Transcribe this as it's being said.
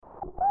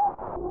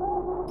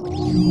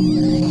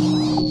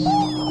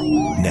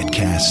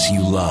Netcasts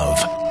you love.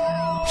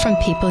 From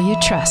people you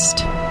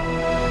trust.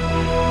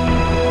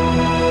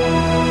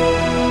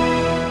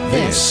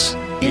 This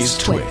is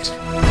Twit.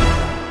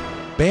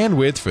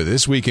 Bandwidth for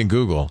This Week in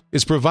Google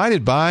is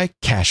provided by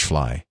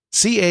Cachefly.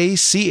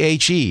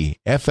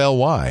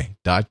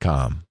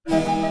 CACHEFLY.com.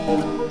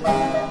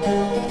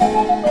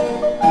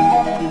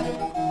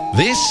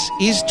 This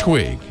is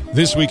Twig,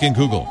 This Week in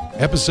Google,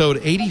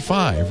 episode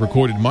 85,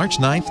 recorded March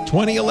 9th,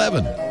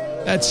 2011.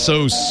 That's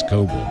so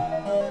Scoble.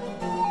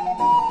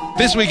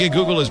 This Week in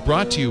Google is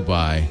brought to you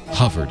by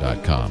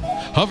Hover.com.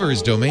 Hover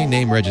is domain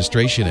name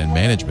registration and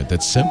management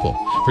that's simple.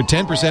 For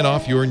 10%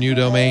 off your new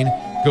domain,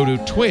 go to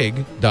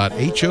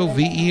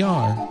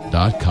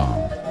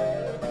twig.hover.com.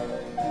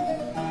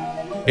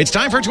 It's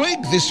time for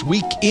Twig, This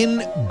Week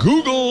in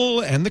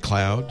Google and the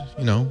cloud.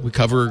 You know, we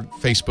cover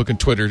Facebook and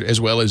Twitter as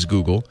well as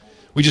Google.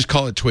 We just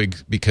call it Twig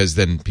because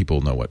then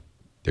people know what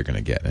they're going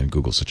to get, and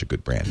Google's such a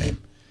good brand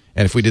name.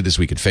 And if we did This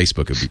Week at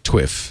Facebook, it would be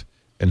Twiff,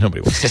 and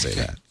nobody wants to say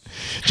that.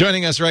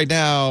 Joining us right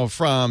now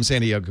from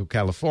San Diego,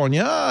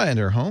 California, and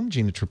her home,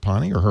 Gina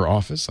Trapani, or her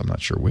office, I'm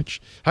not sure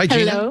which. Hi,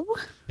 Gina. Hello.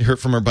 You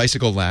heard from her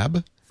bicycle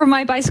lab? From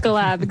my bicycle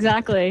lab,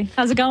 exactly.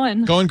 How's it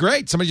going? Going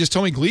great. Somebody just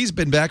told me Glee's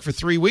been back for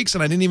 3 weeks,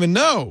 and I didn't even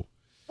know.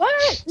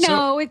 What?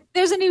 No,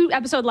 there's a new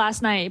episode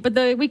last night, but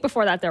the week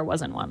before that there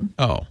wasn't one.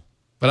 Oh.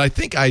 But I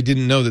think I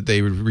didn't know that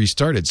they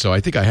restarted, so I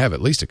think I have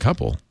at least a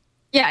couple.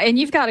 Yeah, and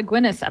you've got a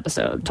Gwyneth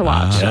episode to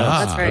watch. So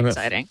that's very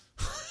exciting.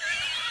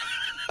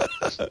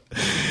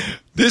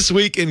 This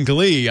Week in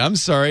Glee. I'm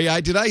sorry.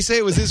 Did I say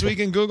it was This Week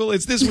in Google?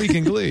 It's This Week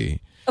in Glee.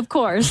 Of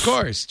course. Of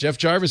course. Jeff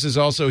Jarvis is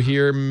also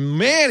here.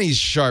 Man, he's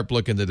sharp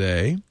looking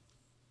today.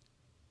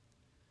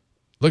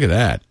 Look at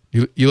that.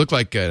 You look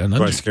like an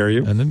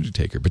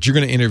undertaker. But you're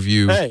going to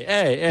interview.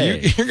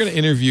 Hey. You're going to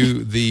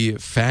interview the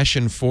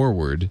fashion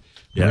forward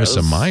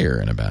Marissa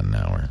Meyer in about an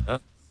hour.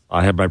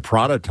 I have my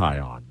Prada tie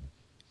on.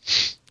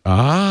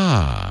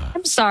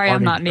 I'm sorry,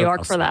 I'm not in New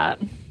York for that.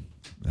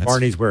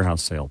 Barney's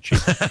warehouse sale.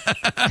 Cheap.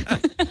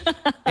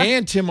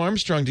 And Tim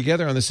Armstrong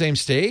together on the same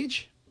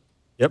stage?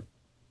 Yep.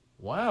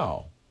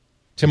 Wow.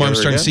 Tim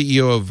Armstrong,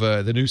 CEO of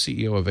the new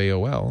CEO of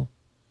AOL.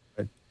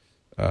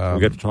 We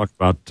get to talk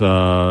about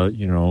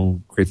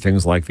great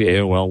things like the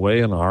AOL way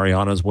and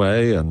Ariana's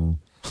way and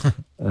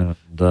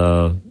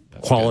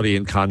quality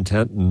and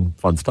content and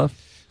fun stuff.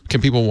 Can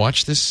people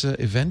watch this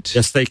event?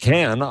 Yes, they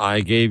can.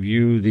 I gave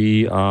you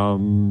the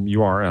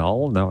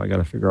URL. Now I got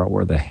to figure out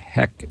where the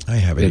heck I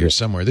have it here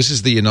somewhere. This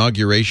is the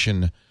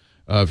inauguration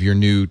of your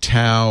new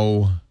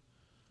Tau.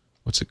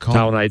 What's it called?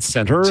 Tau Night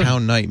Center. Tau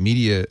Night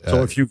Media.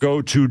 So if you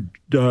go to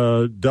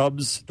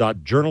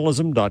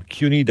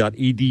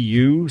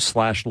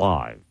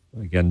dubs.journalism.cuny.edu/live.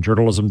 Again,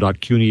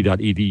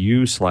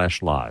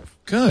 journalism.cuny.edu/live.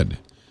 Good.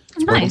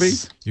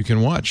 Nice. You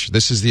can watch.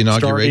 This is the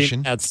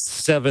inauguration. Starting at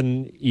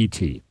 7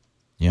 ET.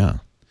 Yeah.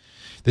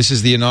 This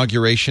is the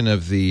inauguration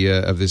of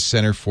this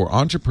Center for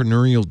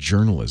Entrepreneurial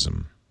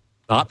Journalism.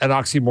 Not an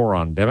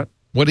oxymoron, damn it.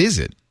 What is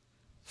it?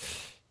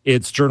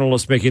 It's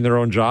journalists making their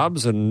own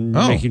jobs and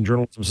making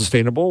journalism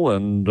sustainable.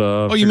 And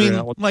you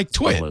mean like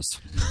Twit?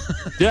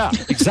 Yeah,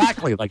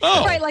 exactly. Like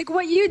right, like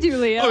what you do,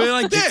 Leo.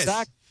 Like this.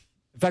 Exactly.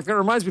 In fact, that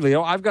reminds me,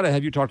 Leo, I've got to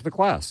have you talk to the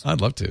class.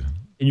 I'd love to.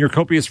 In your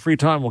copious free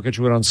time, we'll get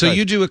you in on So site.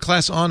 you do a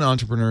class on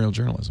entrepreneurial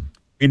journalism.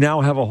 We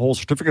now have a whole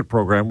certificate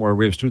program where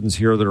we have students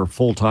here that are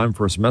full-time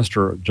for a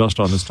semester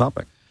just on this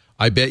topic.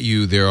 I bet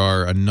you there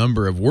are a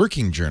number of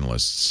working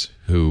journalists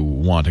who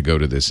want to go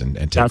to this and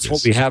take That's this.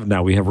 what we have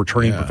now. We have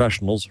returning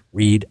professionals,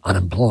 read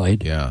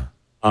unemployed. Yeah.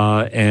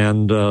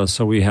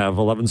 So we have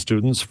 11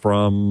 students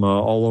from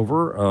all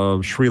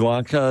over, Sri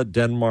Lanka,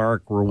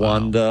 Denmark,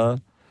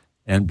 Rwanda,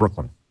 and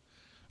Brooklyn.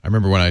 I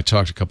remember when I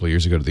talked a couple of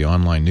years ago to the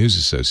Online News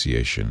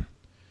Association,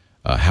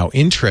 how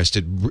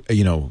interested,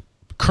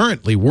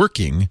 currently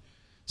working,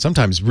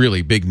 sometimes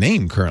really big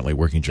name currently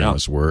working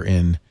journalists were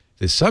in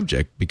this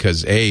subject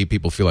because A,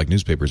 people feel like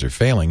newspapers are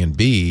failing, and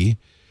B,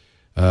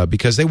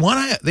 because they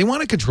want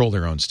to control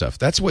their own stuff.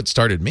 That's what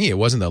started me. It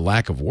wasn't the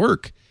lack of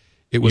work.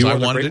 It was I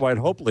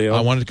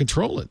wanted to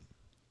control it.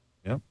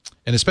 Yeah.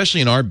 And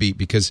especially in our beat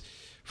because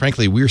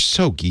frankly, we're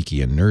so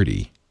geeky and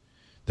nerdy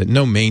that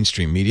no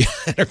mainstream media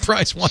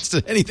enterprise wants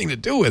anything to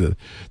do with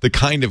the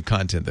kind of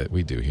content that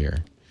we do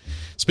here.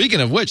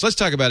 Speaking of which, let's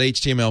talk about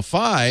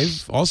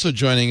HTML5. Also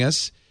joining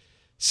us,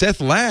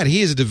 Seth Ladd.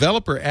 He is a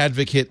developer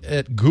advocate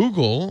at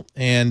Google.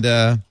 And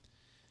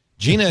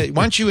Gina,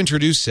 why don't you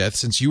introduce Seth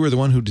since you were the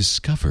one who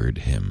discovered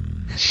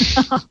him?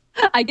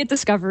 I get the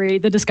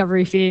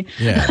discovery fee.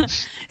 Yeah.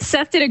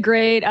 Seth did a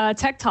great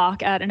tech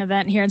talk at an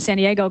event here in San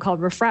Diego called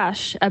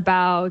Refresh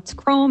about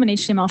Chrome and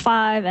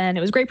HTML5, and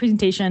it was a great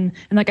presentation.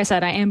 And like I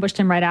said, I ambushed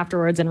him right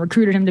afterwards and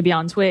recruited him to be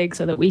on Twig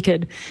so that we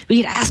could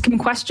ask him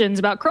questions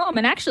about Chrome.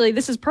 And actually,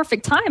 this is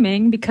perfect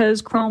timing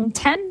because Chrome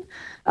 10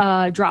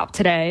 dropped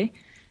today.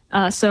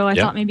 So I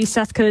thought maybe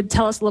Seth could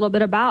tell us a little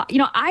bit about,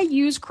 I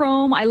use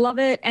Chrome. I love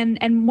it.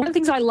 And one of the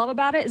things I love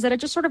about it is that it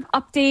just sort of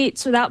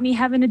updates without me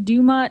having to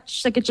do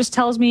much. Like, it just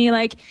tells me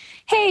like,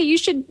 hey, you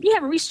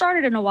haven't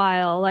restarted in a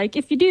while. Like,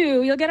 if you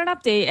do, you'll get an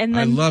update. And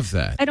then I love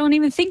that. I don't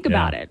even think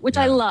about it, which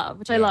I love.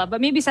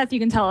 But maybe Seth, you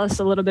can tell us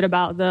a little bit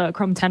about the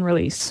Chrome 10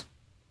 release.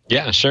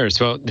 Yeah, sure.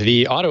 So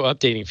the auto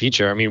updating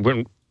feature, I mean,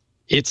 when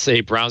it's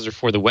a browser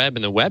for the web,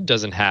 and the web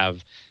doesn't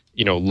have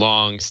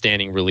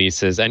long-standing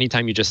releases.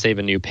 Anytime you just save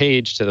a new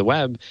page to the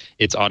web,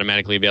 it's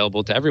automatically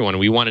available to everyone.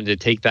 We wanted to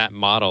take that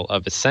model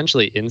of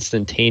essentially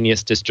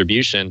instantaneous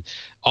distribution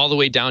all the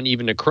way down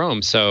even to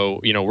Chrome.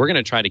 So, we're going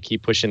to try to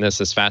keep pushing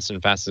this as fast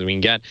as we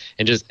can get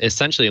and just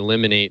essentially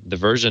eliminate the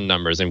version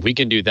numbers. And if we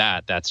can do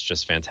that, that's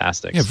just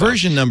fantastic. Yeah,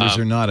 version numbers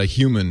are not a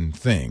human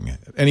thing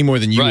any more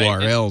than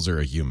URLs are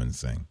a human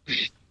thing.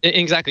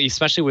 Exactly,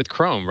 especially with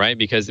Chrome, right?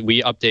 Because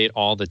we update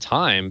all the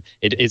time.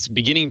 It's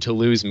beginning to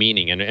lose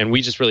meaning, and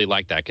we just really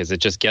like that because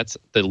it just gets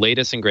the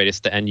latest and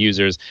greatest to end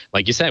users,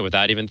 like you said,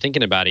 without even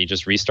thinking about it. You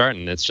just restart,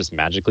 and it's just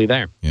magically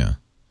there. Yeah.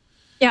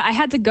 Yeah, I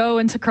had to go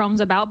into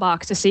Chrome's About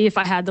box to see if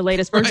I had the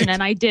latest version,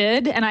 and I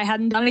did, and I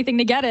hadn't done anything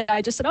to get it.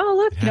 I just said, oh,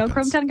 look,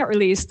 Chrome 10 got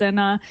released. And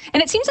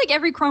it seems like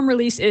every Chrome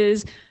release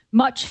is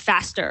much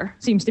faster,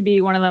 seems to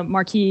be one of the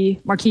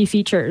marquee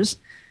features.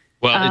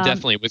 Well,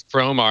 definitely. With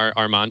Chrome,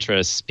 our mantra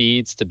is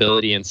speed,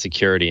 stability, and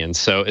security. And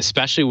so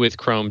especially with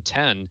Chrome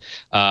 10,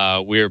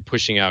 we're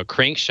pushing out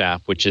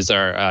Crankshaft, which is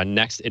our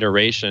next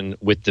iteration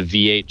with the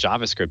V8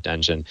 JavaScript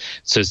engine.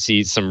 So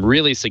see some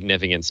really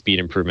significant speed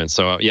improvements.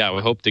 So, we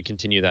hope to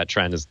continue that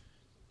trend.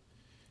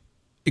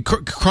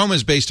 Chrome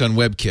is based on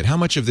WebKit. How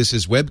much of this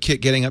is WebKit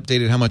getting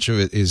updated? How much of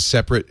it is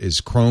separate? Is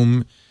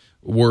Chrome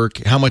work?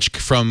 How much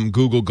from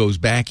Google goes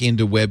back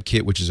into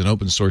WebKit, which is an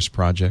open source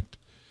project?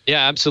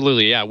 Yeah,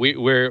 absolutely. Yeah,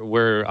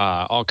 we're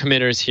all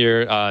committers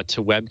here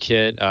to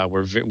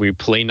WebKit. We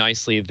play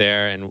nicely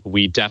there, and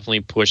we definitely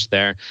push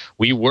there.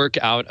 We work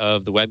out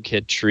of the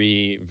WebKit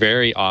tree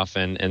very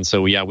often, and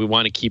so we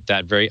want to keep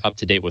that very up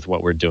to date with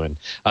what we're doing.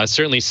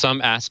 Certainly,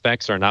 some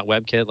aspects are not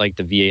WebKit, like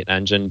the V8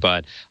 engine,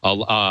 but a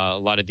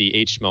lot of the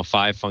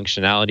HTML5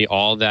 functionality,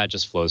 all that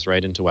just flows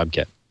right into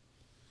WebKit.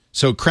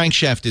 So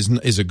Crankshaft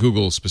is a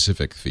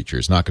Google-specific feature.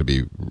 It's not going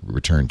to be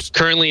returned.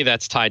 Currently,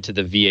 that's tied to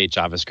the V8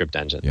 JavaScript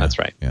engine. That's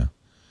right. Yeah.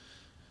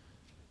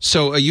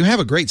 So you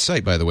have a great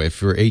site, by the way,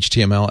 for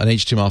HTML, an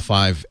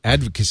HTML5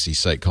 advocacy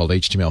site called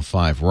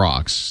HTML5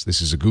 Rocks. This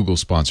is a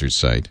Google-sponsored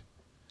site.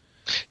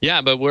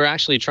 Yeah, but we're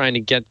actually trying to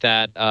get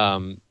that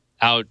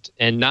out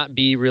and not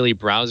be really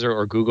browser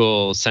or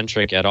Google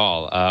centric at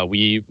all.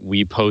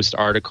 We post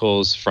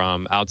articles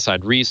from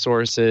outside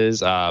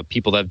resources,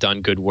 people that have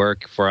done good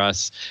work for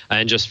us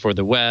and just for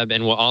the web.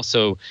 And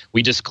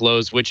we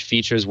disclose which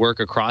features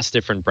work across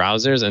different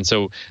browsers. And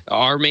so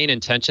our main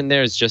intention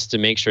there is just to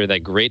make sure that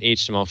great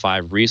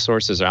HTML5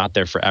 resources are out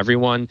there for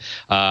everyone.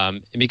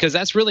 Because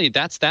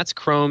that's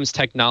Chrome's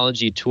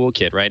technology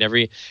toolkit, right?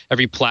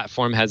 Every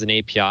platform has an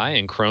API,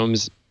 and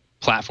Chrome's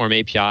platform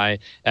API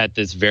at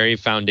this very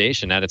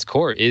foundation, at its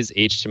core, is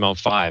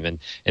HTML5.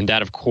 And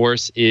that, of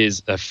course,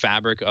 is a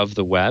fabric of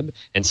the web.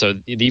 And so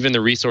even the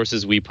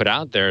resources we put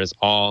out there is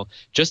all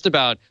just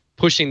about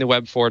pushing the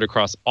web forward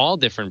across all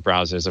different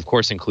browsers, of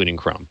course, including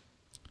Chrome.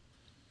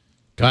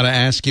 Got to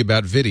ask you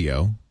about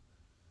video.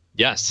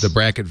 Yes. The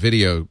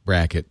video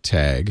bracket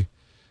tag.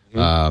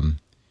 Mm-hmm.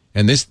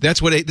 And this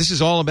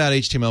is all about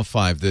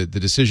HTML5. The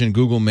decision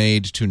Google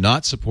made to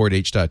not support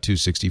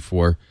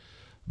H.264,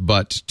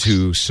 but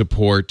to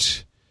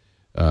support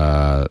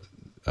WebM,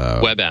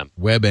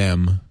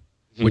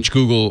 mm-hmm. which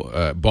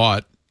Google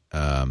bought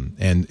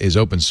and is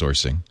open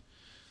sourcing.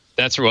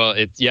 That's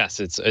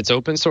it's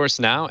open source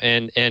now,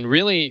 and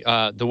really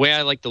the way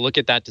I like to look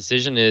at that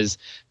decision is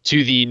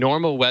to the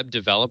normal web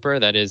developer,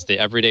 that is the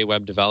everyday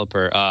web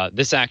developer.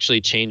 This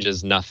actually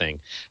changes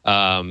nothing.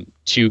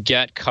 To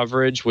get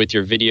coverage with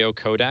your video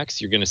codecs,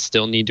 you're going to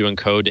still need to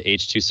encode to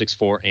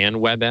H.264 and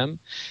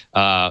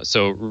WebM.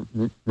 So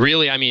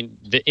really, I mean,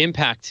 the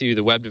impact to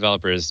the web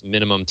developer is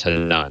minimum to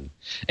none.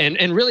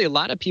 And really, a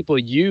lot of people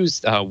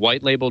use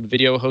white-labeled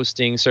video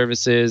hosting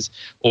services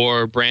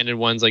or branded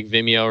ones like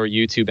Vimeo or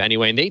YouTube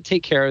anyway, and they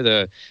take care of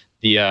the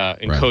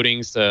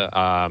encodings,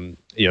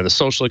 the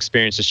social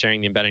experience, the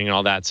sharing, the embedding, and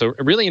all that. So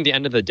really, in the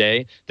end of the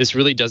day, this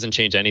really doesn't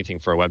change anything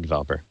for a web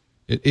developer.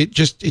 It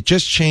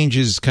just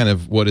changes kind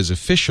of what is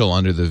official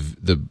under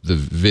the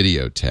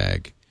video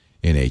tag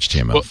in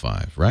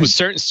HTML5, right? Well,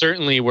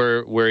 certainly,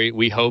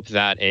 we hope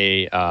that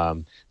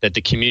that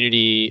the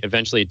community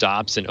eventually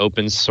adopts an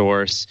open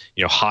source,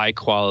 high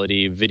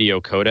quality video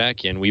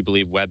codec, and we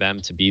believe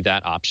WebM to be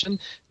that option.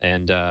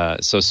 And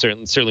so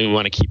certainly we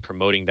want to keep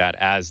promoting that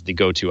as the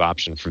go-to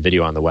option for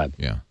video on the web.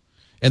 Yeah,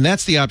 and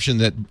that's the option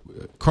that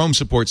Chrome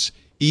supports,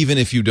 even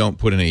if you don't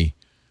put any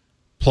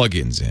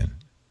plugins in.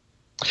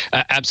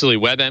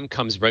 Absolutely, WebM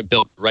comes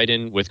built right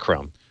in with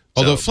Chrome.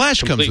 Although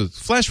Flash comes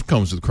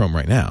with Chrome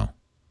right now.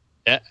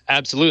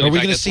 Absolutely. Are we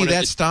going to see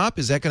that stop?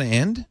 Is that going to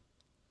end?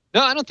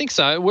 No, I don't think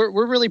so.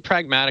 We're really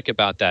pragmatic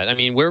about that. I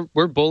mean,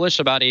 we're bullish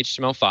about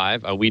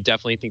HTML5. We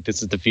definitely think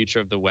this is the future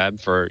of the web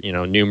for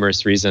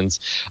numerous reasons.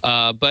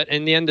 But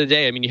in the end of the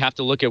day, I mean, you have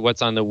to look at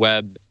what's on the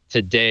web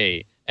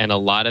today. And a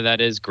lot of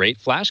that is great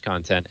Flash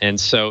content. And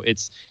so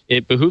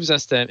it behooves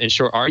us to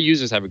ensure our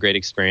users have a great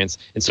experience.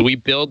 And so we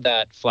build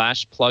that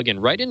Flash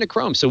plugin right into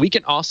Chrome. So we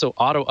can also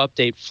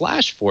auto-update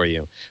Flash for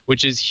you,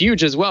 which is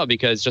huge as well,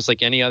 because just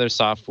like any other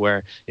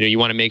software, you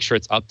want to make sure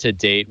it's up to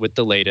date with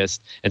the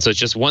latest. And so it's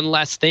just one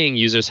less thing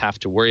users have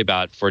to worry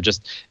about for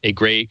just a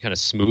great kind of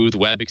smooth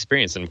web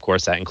experience. And of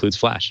course, that includes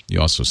Flash.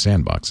 You also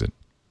sandbox it.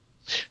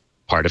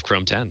 Part of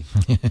Chrome 10.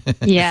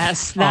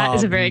 Yes, that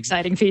is a very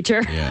exciting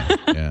feature.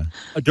 Yeah.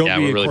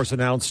 Adobe, of course,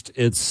 announced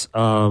its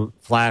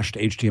Flash to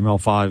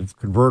HTML5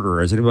 converter.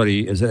 Does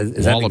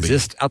that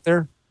exist out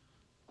there?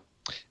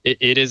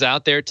 It is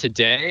out there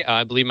today.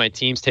 I believe my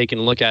team's taking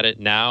a look at it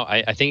now.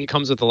 I think it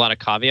comes with a lot of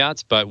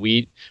caveats, but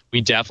we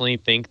definitely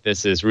think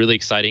this is really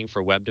exciting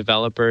for web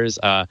developers.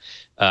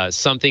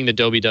 Something that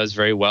Adobe does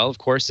very well, of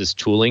course, is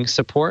tooling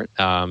support.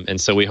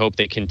 And so we hope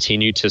they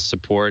continue to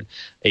support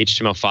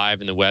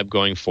HTML5 in the web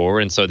going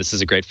forward. And so this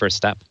is a great first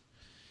step.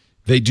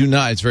 They do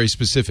not. It's very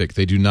specific.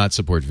 They do not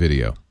support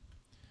video.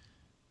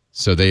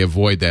 So they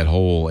avoid that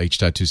whole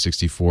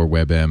H.264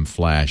 WebM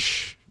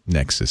Flash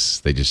nexus.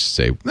 They just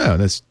say, no,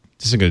 this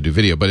isn't going to do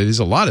video. But it is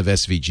a lot of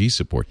SVG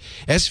support.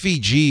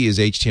 SVG is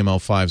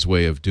HTML5's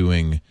way of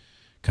doing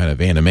kind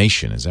of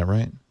animation. Is that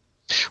right?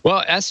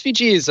 Well,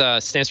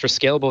 SVG stands for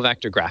Scalable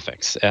Vector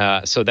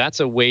Graphics. So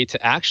that's a way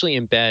to actually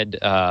embed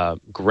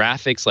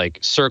graphics like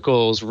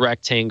circles,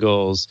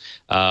 rectangles,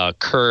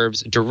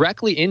 curves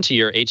directly into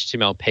your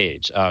HTML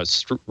page,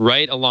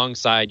 right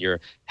alongside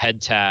your head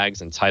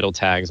tags and title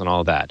tags and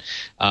all that.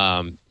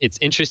 It's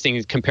interesting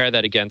to compare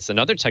that against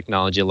another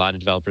technology a lot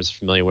of developers are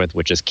familiar with,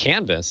 which is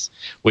Canvas,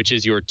 which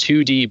is your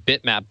 2D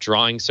bitmap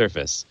drawing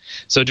surface.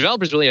 So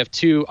developers really have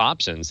two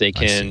options. They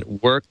can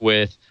work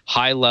with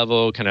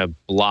high-level kind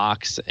of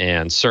blocks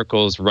and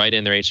circles right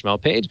in their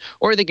HTML page,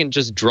 or they can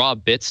just draw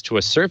bits to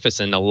a surface,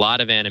 and a lot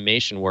of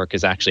animation work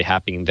is actually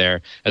happening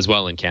there as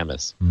well in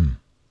Canvas.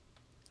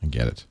 I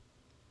get it.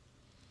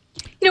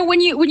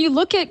 When you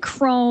look at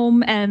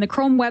Chrome and the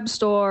Chrome Web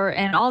Store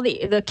and all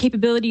the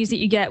capabilities that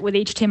you get with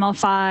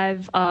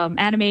HTML5,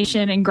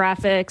 animation and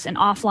graphics and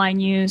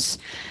offline use,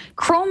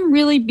 Chrome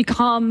really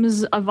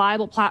becomes a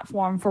viable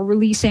platform for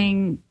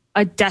releasing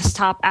a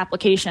desktop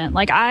application.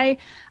 Like I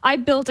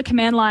built a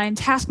command line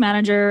task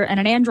manager and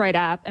an Android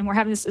app, and we're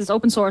having this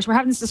open source. We're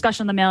having this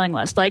discussion on the mailing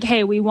list. Like,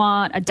 hey, we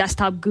want a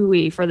desktop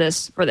GUI for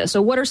this. So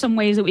what are some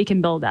ways that we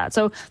can build that?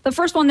 So the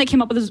first one they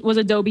came up with was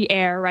Adobe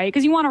Air, right?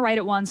 Because you want to write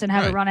it once and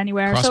have it run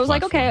anywhere. So it was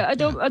like, okay,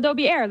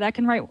 Adobe Air, that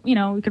can write, we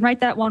can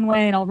write that one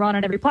way and I'll run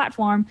it every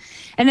platform.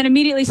 And then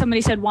immediately somebody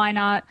said, why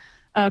not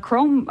a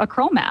Chrome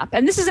app?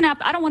 And this is an app,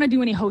 I don't want to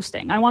do any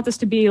hosting. I want this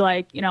to be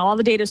like, all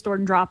the data stored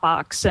in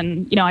Dropbox,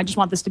 and I just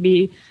want this to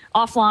be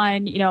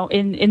offline,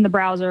 in the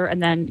browser,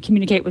 and then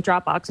communicate with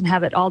Dropbox and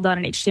have it all done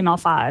in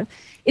HTML5.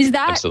 Is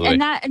that Absolutely.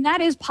 and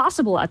that is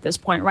possible at this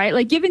point, right?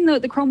 Like given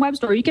the Chrome Web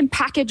Store, you can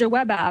package a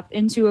web app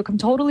into a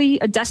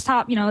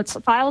desktop, it's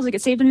files that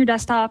get saved on your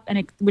desktop,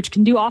 and which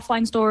can do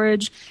offline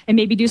storage and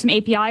maybe do some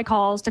API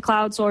calls to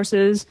cloud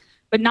sources,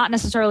 but not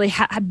necessarily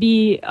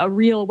be a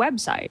real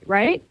website,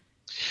 right?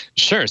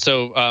 Sure.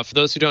 So for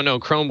those who don't know,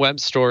 Chrome Web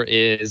Store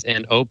is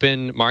an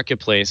open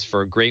marketplace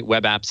for great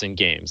web apps and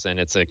games. And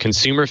it's a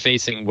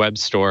consumer-facing web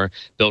store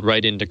built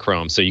right into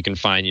Chrome. So you can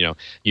find,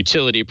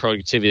 utility,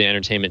 productivity,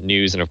 entertainment,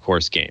 news, and, of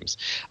course, games.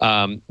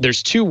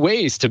 There's two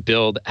ways to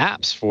build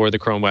apps for the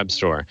Chrome Web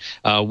Store.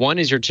 One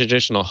is your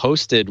traditional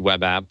hosted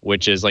web app,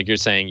 which is, like you're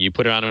saying, you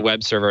put it on a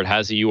web server. It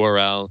has a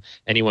URL.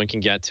 Anyone can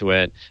get to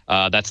it.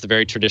 That's the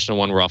very traditional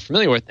one we're all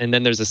familiar with. And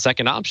then there's a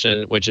second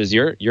option, which is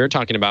you're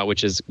talking about,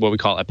 which is what we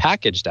call a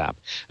packaged app.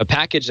 A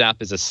packaged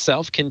app is a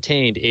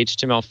self-contained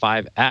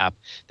HTML5 app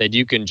that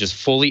you can just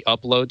fully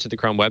upload to the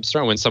Chrome Web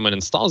Store. And when someone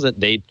installs it,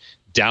 they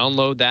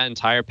download that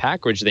entire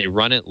package, they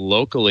run it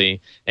locally,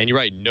 and you're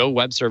right, no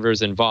web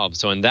servers involved.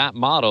 So in that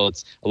model,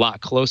 it's a lot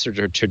closer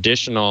to a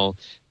traditional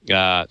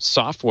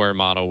software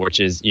model, which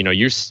is,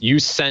 you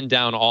send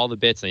down all the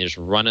bits and you just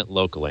run it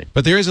locally.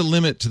 But there is a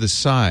limit to the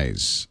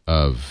size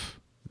of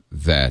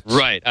that.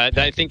 Right.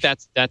 I think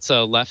that's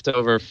a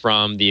leftover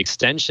from the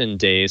extension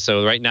days.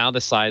 So right now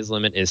the size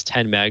limit is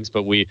 10 megs,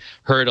 but we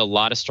heard a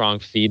lot of strong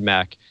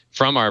feedback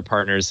from our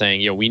partners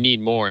saying, we need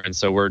more. And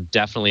so we're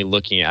definitely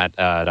looking at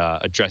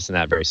addressing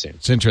that very soon.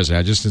 It's interesting.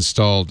 I just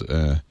installed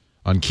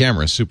on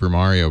camera Super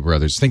Mario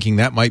Brothers, thinking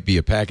that might be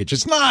a package.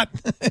 It's not.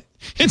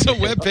 It's a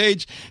web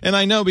page, and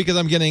I know because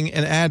I'm getting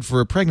an ad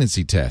for a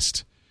pregnancy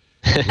test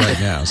right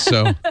now.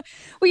 So, well,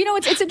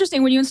 it's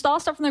interesting when you install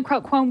stuff from the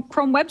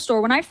Chrome Web Store.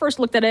 When I first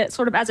looked at it,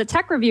 sort of as a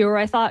tech reviewer,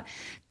 I thought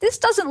this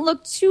doesn't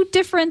look too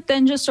different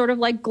than just sort of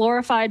like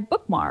glorified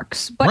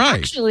bookmarks. But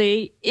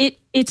actually,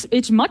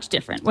 it's much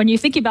different when you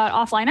think about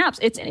offline apps.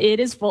 It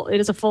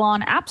is a full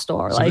on app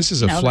store. So like this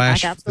is a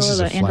Flash. Store, this is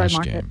a Android Flash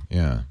market. game.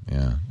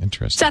 Yeah,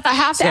 interesting. Seth, I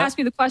have to ask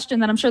you the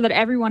question that I'm sure that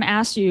everyone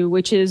asks you,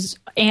 which is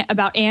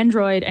about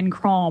Android and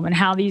Chrome and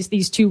how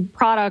these two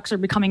products are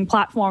becoming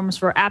platforms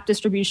for app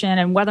distribution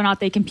and whether or not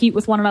they compete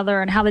with one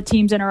another and how the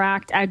teams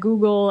interact at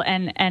Google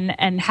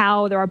and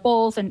how there are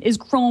both. And is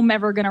Chrome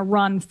ever going to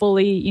run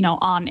fully,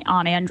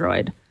 on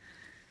Android?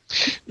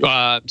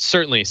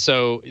 Certainly.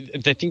 So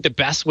I think the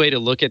best way to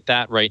look at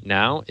that right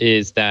now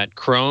is that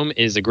Chrome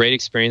is a great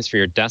experience for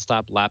your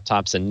desktop,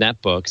 laptops, and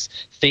netbooks,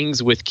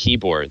 things with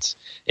keyboards.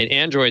 And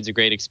Android's a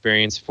great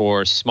experience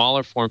for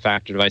smaller form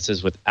factor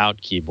devices without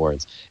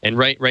keyboards. And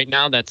right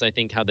now, that's, I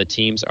think, how the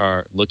teams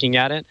are looking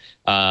at it.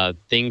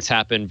 Things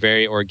happen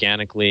very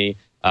organically.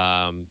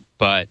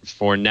 But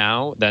for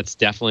now, that's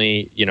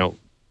definitely,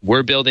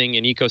 we're building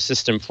an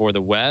ecosystem for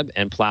the web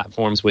and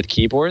platforms with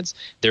keyboards.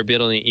 They're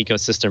building an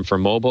ecosystem for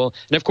mobile.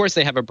 And of course,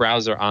 they have a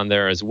browser on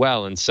there as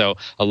well. And so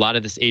a lot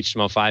of this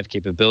HTML5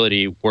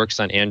 capability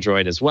works on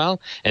Android as well.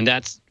 And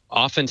that's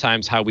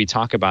oftentimes how we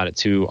talk about it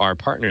to our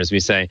partners. We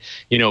say,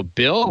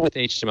 build with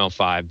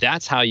HTML5.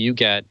 That's how you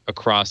get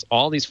across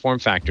all these form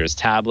factors,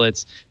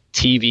 tablets,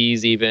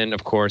 TVs even,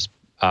 of course,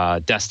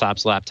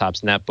 desktops,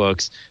 laptops,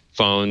 netbooks,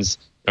 phones.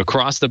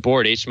 Across the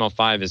board,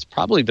 HTML5 is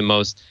probably the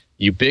most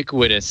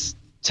ubiquitous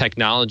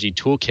technology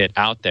toolkit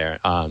out there.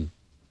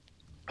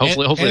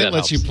 Hopefully it that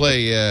lets helps. you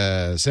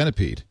play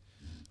Centipede.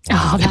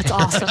 Oh, that's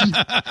awesome.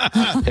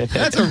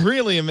 That's a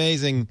really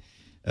amazing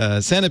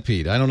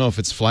Centipede. I don't know if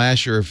it's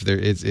Flash or if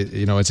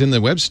it's in the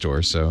web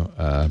store. So,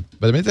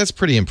 but I mean that's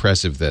pretty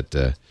impressive.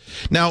 That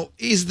now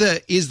is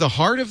the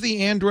heart of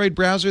the Android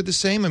browser the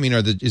same? I mean,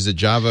 is the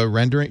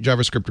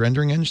JavaScript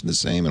rendering engine the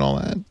same and all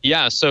that?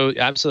 Yeah. So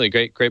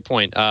absolutely, great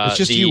point. It's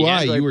just the UI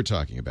Android, you were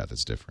talking about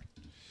that's different.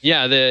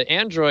 Yeah, the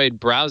Android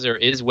browser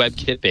is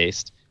WebKit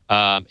based,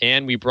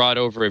 and we brought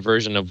over a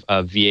version of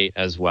V8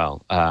 as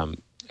well.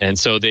 And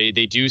so they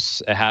do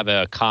have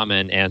a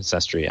common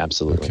ancestry,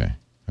 absolutely.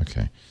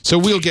 Okay. So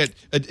we'll get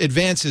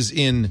advances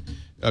in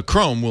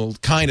Chrome will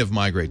kind of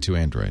migrate to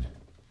Android.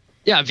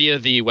 Yeah, via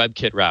the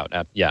WebKit route.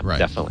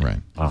 Definitely. Right.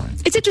 All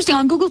right. It's interesting.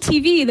 On Google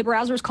TV, the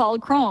browser is called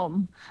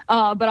Chrome,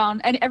 but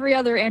on every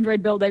other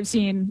Android build I've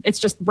seen, it's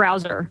just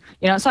browser.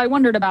 So I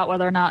wondered about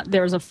whether or not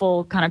there's a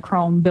full kind of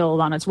Chrome build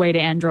on its way to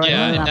Android.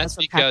 Yeah, and that's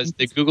because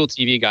the Google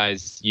TV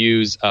guys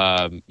use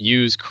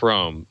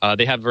Chrome.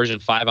 They have version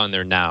 5 on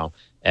there now,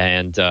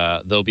 and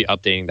they'll be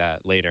updating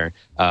that later.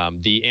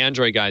 The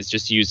Android guys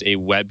just use a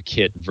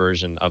WebKit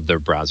version of their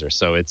browser,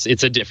 so it's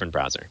a different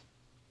browser.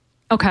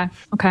 Okay.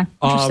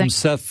 Interesting.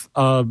 Seth,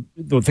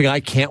 the thing I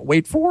can't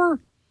wait for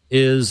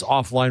is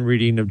offline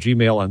reading of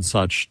Gmail and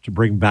such to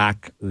bring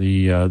back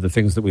the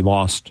things that we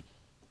lost.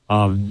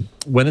 When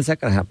is that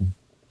going to happen?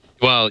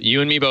 Well,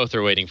 you and me both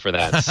are waiting for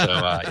that. So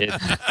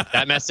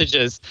that message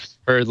is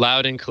heard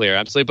loud and clear.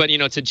 Absolutely.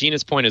 But, to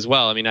Gina's point as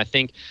well, I mean, I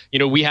think,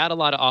 we had a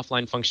lot of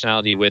offline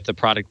functionality with the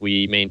product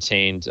we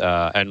maintained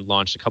and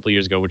launched a couple of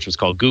years ago, which was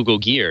called Google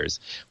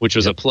Gears, which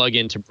was a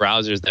plug-in to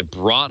browsers that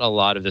brought a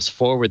lot of this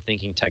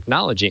forward-thinking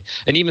technology.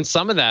 And even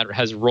some of that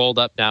has rolled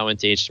up now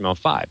into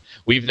HTML5.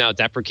 We've now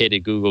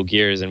deprecated Google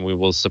Gears, and we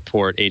will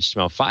support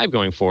HTML5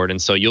 going forward. And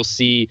so you'll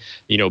see,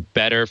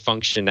 better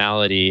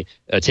functionality,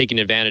 taking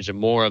advantage of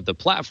more of the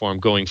platform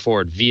going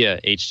forward via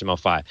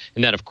HTML5.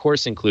 And that, of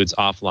course, includes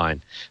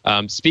offline.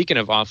 Speaking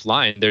of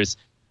offline, there's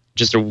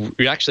just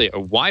actually a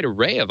wide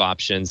array of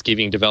options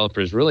giving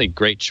developers really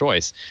great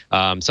choice.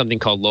 Something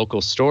called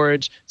local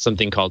storage,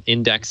 something called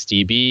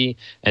IndexedDB,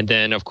 and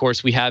then, of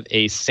course, we have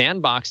a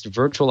sandboxed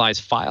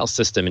virtualized file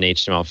system in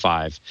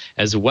HTML5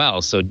 as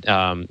well. So,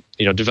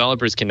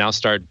 developers can now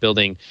start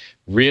building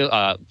real,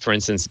 for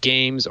instance,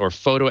 games or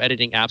photo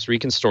editing apps where you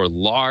can store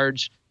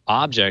large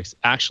objects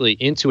actually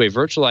into a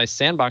virtualized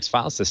sandbox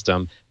file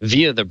system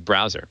via the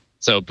browser.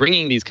 So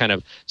bringing these kind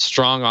of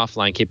strong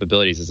offline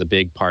capabilities is a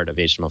big part of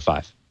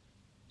HTML5.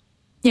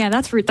 Yeah,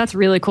 that's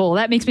really cool.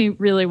 That makes me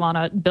really want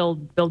to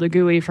build a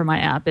GUI for my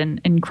app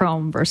in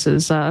Chrome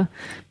versus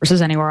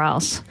anywhere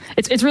else.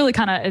 It's really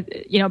kind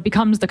of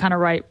becomes the kind of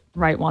right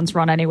once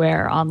run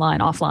anywhere online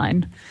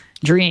offline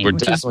dream. We're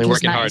definitely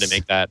working nice. hard to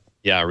make that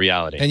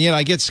reality. And yet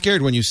I get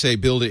scared when you say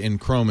build it in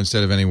Chrome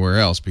instead of anywhere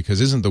else,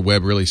 because isn't the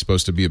web really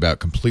supposed to be about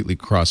completely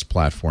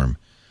cross-platform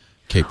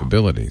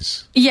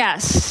capabilities?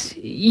 Yes.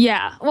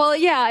 Yeah. Well,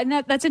 yeah, and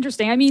that's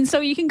interesting. I mean, so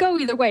you can go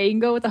either way. You can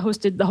go with the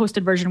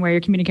hosted version where you're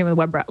communicating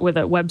with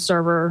a web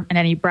server, and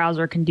any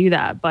browser can do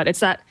that. But it's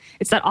that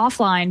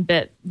offline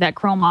bit that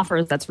Chrome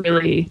offers that's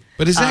really.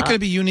 But is that going to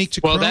be unique to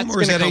Chrome,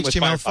 or is that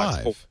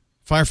HTML5? HTML5?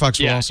 Firefox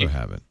will also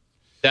have it.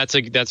 That's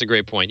a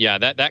great point. Yeah,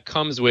 that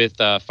comes with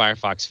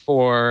Firefox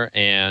 4,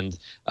 and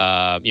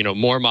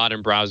more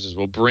modern browsers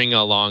will bring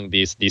along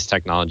these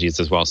technologies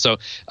as well. So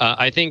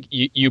I think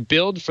you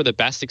build for the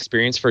best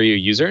experience for your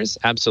users,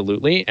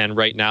 absolutely. And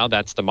right now,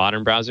 that's the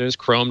modern browsers.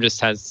 Chrome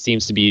just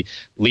seems to be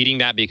leading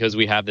that because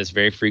we have this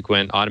very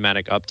frequent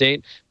automatic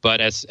update.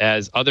 But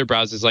as other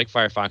browsers like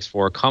Firefox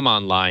 4 come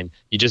online,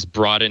 you just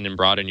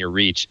broaden your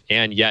reach,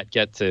 and yet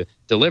get to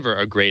deliver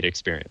a great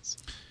experience.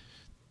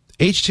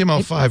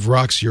 HTML5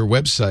 Rocks, your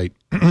website,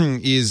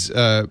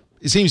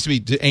 it seems to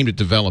be aimed at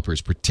developers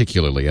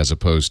particularly, as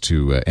opposed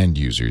to end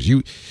users.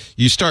 You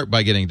start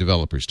by getting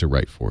developers to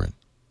write for it.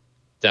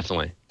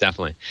 Definitely.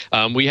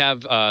 We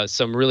have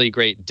some really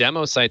great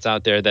demo sites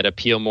out there that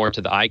appeal more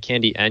to the eye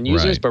candy end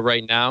users. Right. But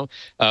right now,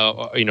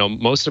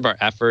 most of our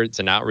efforts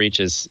and outreach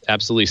is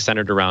absolutely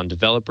centered around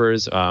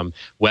developers,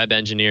 web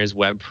engineers,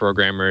 web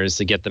programmers,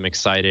 to get them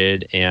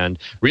excited and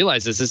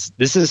realize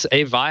this is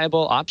a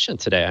viable option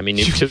today. I mean,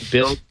 to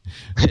build.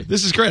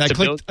 This is great.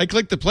 I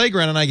clicked the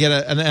playground and I get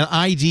an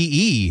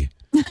IDE,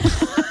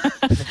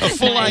 a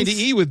full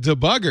IDE with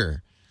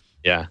debugger.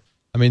 Yeah.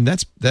 I mean,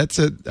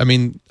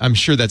 I'm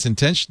sure that's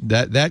intention.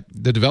 That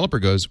the developer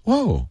goes,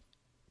 "Whoa,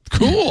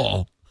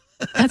 cool."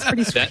 That's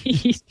pretty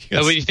sweet.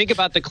 When you think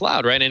about the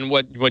cloud, right, and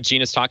what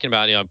Gina's talking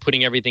about,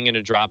 putting everything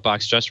into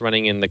Dropbox, just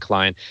running in the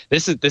client.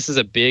 This is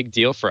a big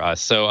deal for us.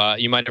 So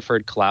you might have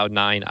heard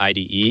Cloud9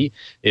 IDE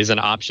is an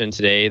option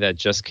today that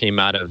just came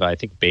out of, I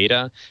think,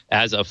 beta,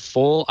 as a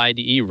full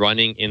IDE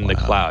running in the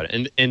cloud.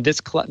 And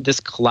this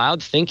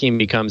cloud thinking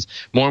becomes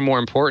more and more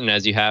important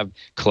as you have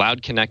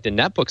cloud connected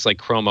netbooks like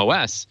Chrome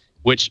OS,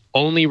 which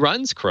only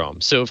runs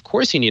Chrome. So of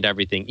course you need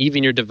everything,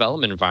 even your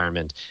development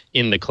environment,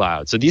 in the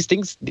cloud. So these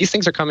things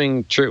are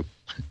coming true.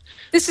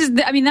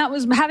 That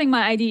was having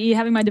my IDE,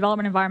 having my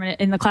development environment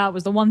in the cloud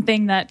was the one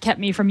thing that kept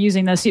me from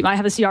using I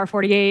have a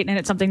CR48, and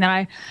it's something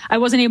that I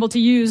wasn't able to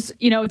use,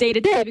 day to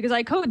day because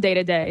I code day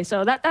to day.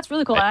 So that's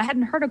really cool. I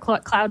hadn't heard of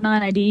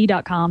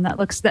cloud9ide.com.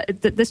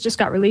 This just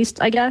got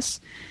released, I guess.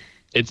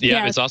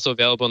 It's also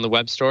available in the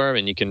web store,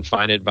 and you can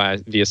find it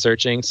via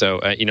searching.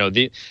 So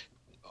the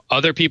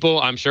other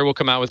people, I'm sure, will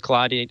come out with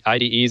cloud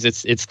IDEs.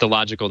 It's the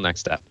logical next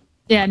step.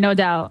 Yeah, no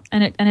doubt,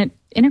 and it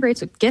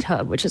integrates with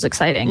GitHub, which is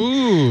exciting.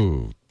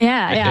 Ooh,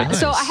 yeah. Nice.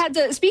 So I had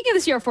to. Speaking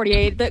of the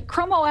CR48, the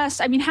Chrome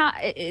OS. I mean,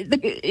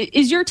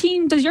 does your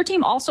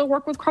team also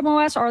work with Chrome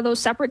OS? Or are those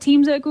separate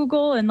teams at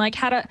Google? And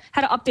how do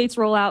updates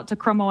roll out to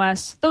Chrome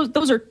OS?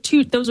 Those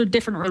are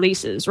different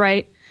releases,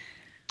 right?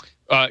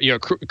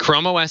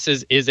 Chrome OS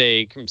is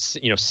a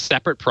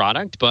separate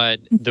product, but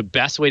the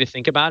best way to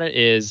think about it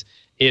is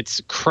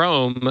it's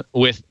Chrome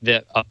with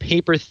a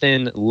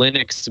paper-thin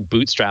Linux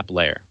bootstrap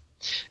layer.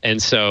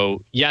 And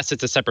so, yes,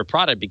 it's a separate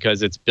product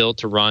because it's built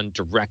to run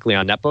directly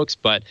on netbooks,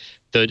 but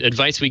the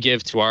advice we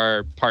give to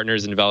our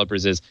partners and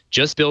developers is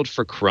just build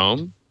for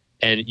Chrome,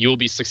 and you'll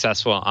be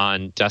successful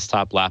on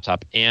desktop,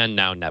 laptop, and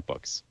now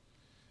netbooks.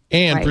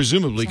 And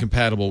presumably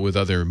compatible with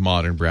other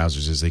modern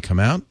browsers as they come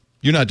out.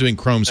 You're not doing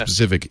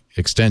Chrome-specific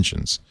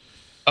extensions.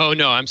 Oh,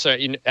 no, I'm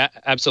sorry.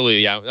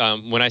 Absolutely, yeah.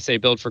 When I say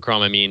build for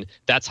Chrome, I mean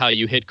that's how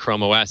you hit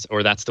Chrome OS,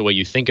 or that's the way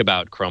you think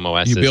about Chrome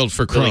OS. You build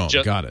for Chrome,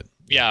 got it.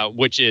 Yeah,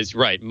 which is,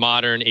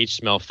 modern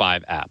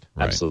HTML5 app.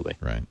 Right, absolutely.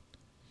 Right.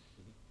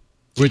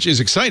 Which is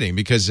exciting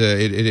because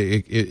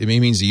it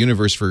means the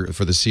universe for the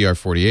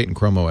CR48 and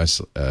Chrome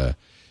OS.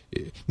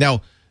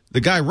 Now,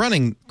 the guy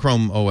running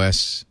Chrome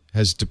OS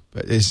is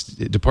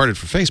departed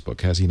for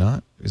Facebook, has he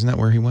not? Isn't that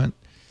where he went?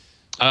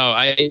 Oh,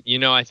 I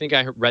think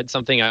I read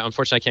something.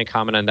 Unfortunately, I can't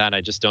comment on that.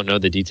 I just don't know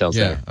the details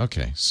there. Yeah,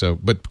 okay. So,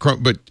 but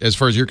as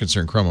far as you're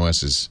concerned, Chrome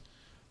OS is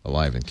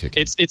alive and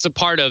kicking. It's a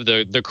part of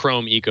the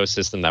Chrome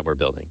ecosystem that we're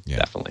building. Yeah,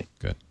 definitely.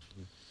 Good.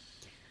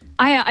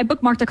 I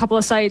bookmarked a couple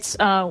of sites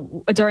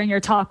during your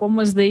talk. One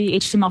was the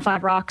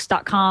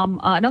HTML5rocks.com.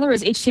 Another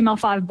is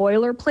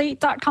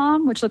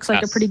HTML5boilerplate.com, which looks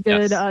like a pretty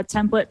good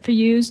template to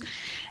use.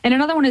 And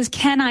another one is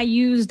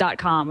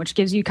caniuse.com, which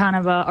gives you kind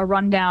of a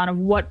rundown of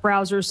what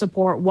browsers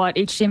support what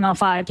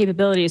HTML5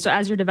 capabilities. So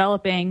as you're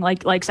developing,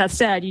 like Seth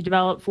said, you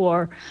develop you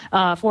develop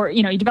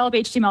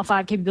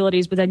HTML5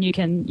 capabilities, but then you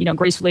can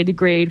gracefully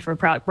degrade for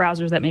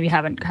browsers that maybe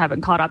haven't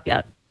caught up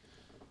yet.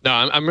 No,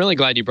 I'm really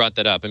glad you brought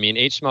that up. I mean,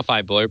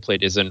 HTML5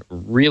 Boilerplate is a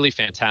really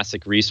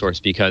fantastic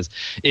resource because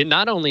it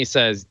not only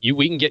says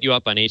we can get you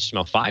up on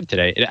HTML5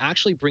 today, it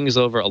actually brings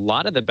over a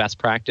lot of the best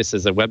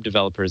practices that web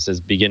developers has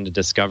begin to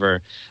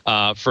discover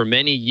for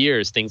many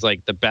years, things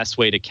like the best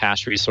way to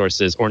cache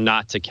resources or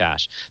not to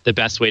cache, the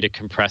best way to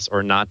compress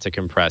or not to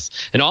compress.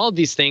 And all of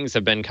these things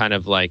have been kind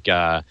of like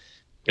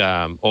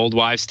old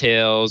wives'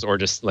 tales or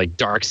just like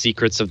dark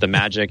secrets of the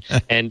magic,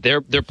 and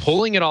they're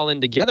pulling it all in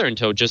together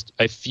into just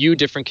a few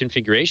different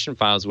configuration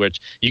files,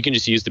 which you can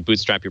just use to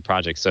bootstrap your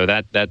project. So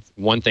that's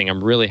one thing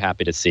I'm really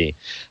happy to see.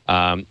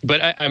 But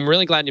I'm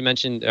really glad you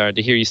mentioned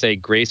to hear you say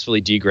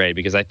gracefully degrade,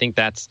 because I think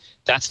that's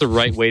the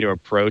right way to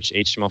approach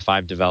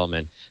HTML5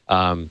 development.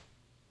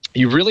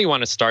 You really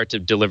want to start to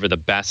deliver the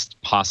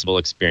best possible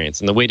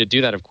experience. And the way to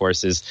do that, of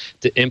course, is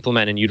to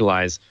implement and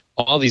utilize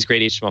all these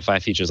great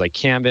HTML5 features like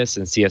Canvas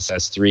and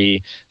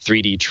CSS3,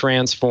 3D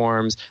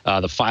transforms,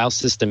 the file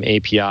system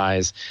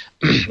APIs,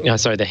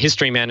 the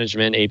history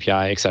management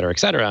API, et cetera, et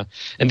cetera.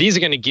 And these are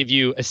going to give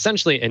you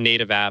essentially a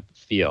native app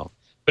feel.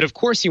 But of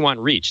course, you want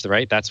reach,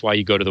 right? That's why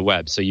you go to the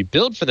web. So you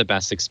build for the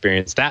best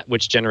experience, that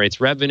which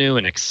generates revenue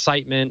and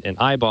excitement and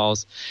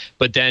eyeballs.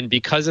 But then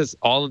because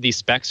all of these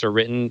specs are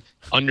written,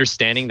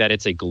 understanding that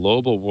it's a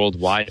global,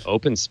 worldwide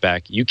open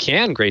spec, you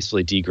can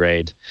gracefully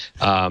degrade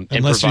and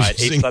provide a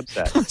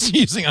subset. Unless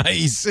you're using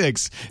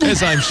IE6,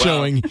 as I'm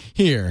showing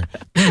here.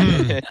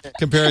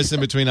 Comparison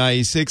between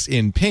IE6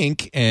 in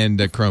pink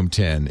and Chrome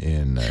 10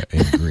 in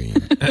green.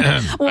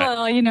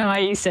 Well,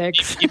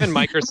 IE6. Even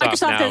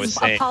Microsoft now has is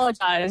saying,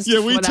 apologized. Yeah,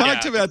 we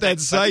talked about that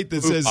site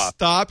that says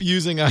stop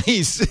using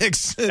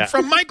IE6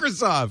 from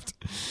Microsoft.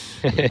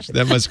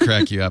 That must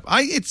crack you up.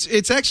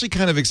 It's actually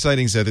kind of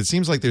exciting, Seth. It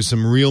seems like there's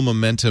some real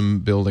momentum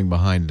building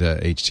behind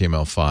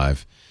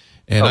HTML5.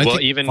 And I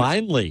think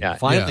finally,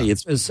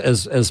 it's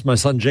as my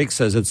son Jake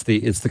says, it's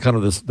the kind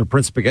of the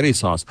Prince spaghetti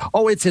sauce.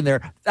 Oh, it's in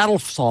there. That'll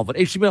solve it.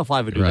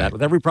 HTML5 would do that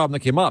with every problem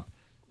that came up.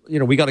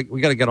 We got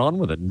to get on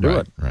with it and do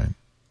it. Right.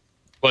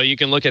 Well, you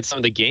can look at some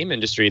of the game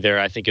industry there,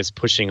 I think, is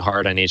pushing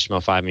hard on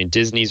HTML5. I mean,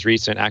 Disney's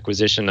recent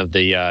acquisition of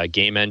the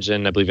game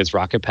engine, I believe it's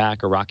Rocket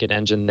Pack or Rocket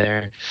Engine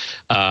there.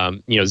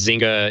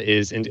 Zynga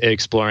is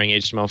exploring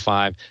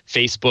HTML5.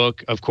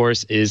 Facebook, of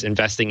course, is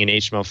investing in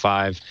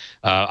HTML5.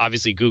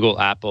 Obviously,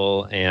 Google,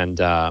 Apple, and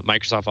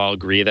Microsoft all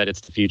agree that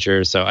it's the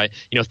future. So,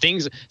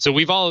 So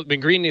we've all been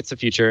agreeing it's the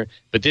future,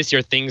 but this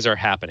year things are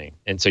happening.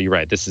 And so you're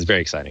right. This is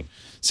very exciting.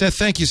 Seth,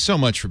 thank you so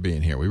much for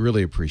being here. We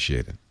really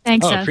appreciate it.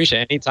 Thanks, Seth.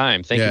 Appreciate it.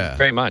 Anytime. Thank you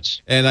very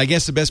much. And I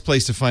guess the best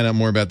place to find out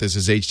more about this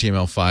is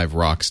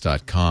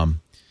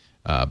html5rocks.com.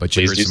 But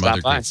you heard some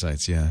other great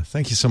sites. Yeah.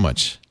 Thank you so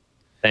much.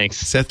 Thanks.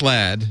 Seth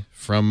Ladd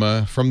from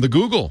the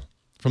Google,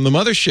 from the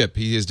mothership.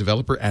 He is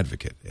developer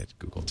advocate at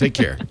Google. Take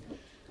care.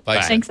 Bye.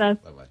 Thanks,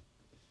 Seth. Bye-bye.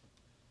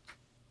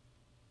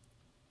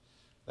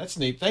 That's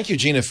neat. Thank you,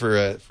 Gina,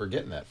 for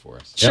getting that for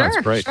us. Sure. Yeah,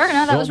 that's great. Sure.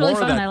 No, that was really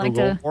fun. I like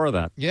to more of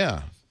that.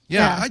 Yeah.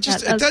 Yeah,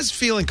 it does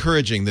feel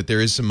encouraging that there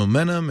is some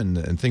momentum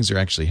and things are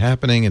actually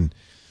happening. And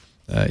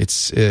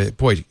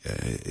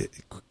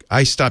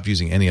I stopped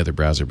using any other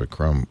browser but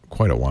Chrome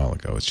quite a while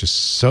ago. It's just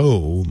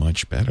so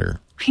much better.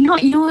 I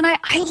know, and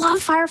I love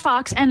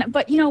Firefox,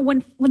 but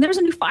when there was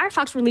a new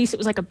Firefox release, it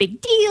was like a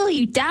big deal.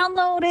 You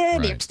download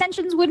it, the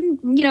extensions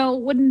wouldn't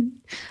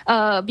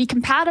be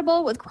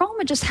compatible with Chrome.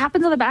 It just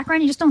happens in the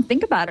background. You just don't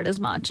think about it as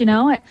much.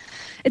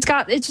 It's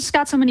just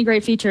got so many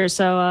great features.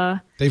 So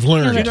they've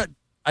learned.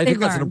 I think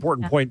that's an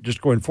important point just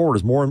going forward.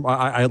 Is more.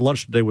 I had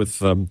lunch today with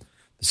the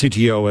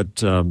CTO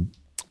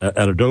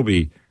at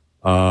Adobe,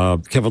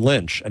 Kevin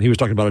Lynch, and he was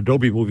talking about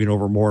Adobe moving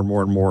over more and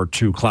more and more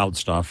to cloud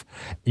stuff.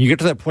 And you get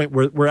to that point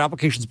where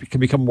applications can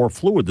become more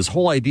fluid. This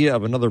whole idea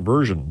of another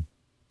version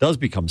does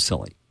become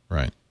silly.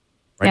 Right.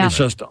 Yeah. It's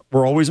just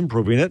we're always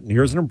improving it, and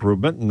here's an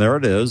improvement, and there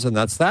it is, and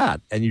that's that.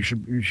 And you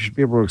should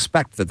be able to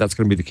expect that that's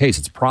going to be the case.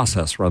 It's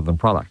process rather than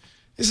product.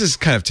 This is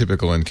kind of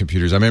typical in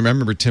computers. I mean, I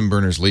remember Tim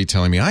Berners-Lee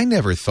telling me, I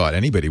never thought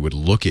anybody would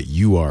look at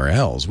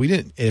URLs. We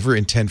didn't ever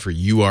intend for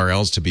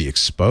URLs to be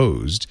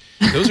exposed.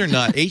 Those are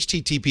not,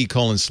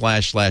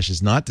 http://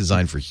 is not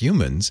designed for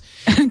humans.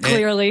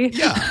 Clearly.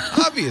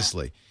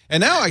 Obviously. And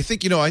now I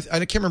think, I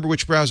can't remember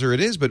which browser it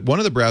is, but one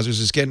of the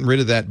browsers is getting rid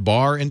of that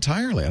bar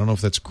entirely. I don't know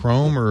if that's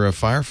Chrome or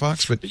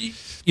Firefox, but...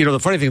 The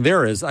funny thing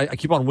there is I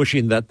keep on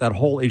wishing that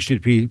whole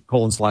http://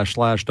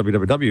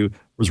 www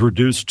was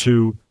reduced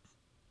to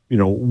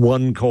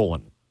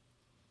 1:,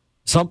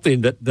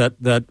 something that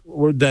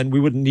then we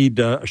wouldn't need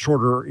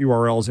shorter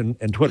URLs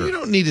in Twitter. You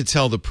don't need to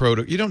tell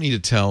you don't need to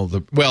tell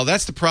well,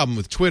 that's the problem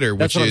with Twitter,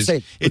 which is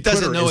it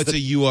doesn't know it's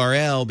a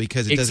URL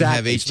because it doesn't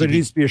have HTTP. But it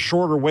needs to be a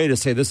shorter way to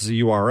say this is a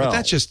URL. But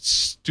that's just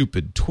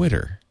stupid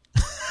Twitter,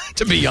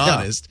 to be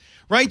honest.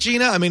 Right,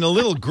 Gina? I mean, a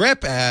little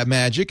grep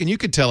magic, and you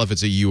could tell if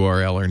it's a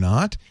URL or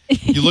not.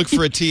 You look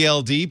for a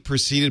TLD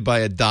preceded by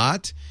a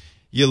dot.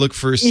 You look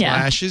for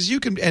slashes. You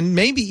can, and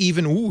maybe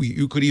even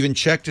you could even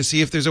check to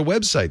see if there's a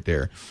website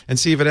there and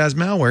see if it has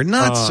malware.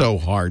 Not so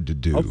hard to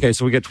do. Okay,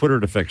 so we get Twitter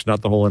to fix, not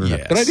the whole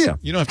internet. Yes. Good idea.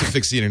 You don't have to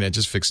fix the internet;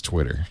 just fix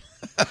Twitter.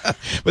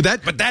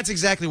 But that's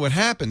exactly what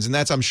happens, and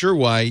that's I'm sure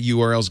why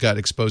URLs got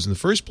exposed in the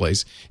first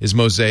place. Is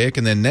Mosaic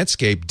and then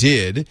Netscape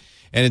did,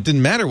 and it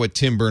didn't matter what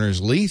Tim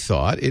Berners-Lee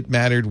thought; it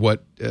mattered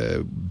what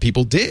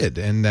people did,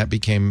 and that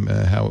became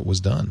how it was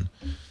done.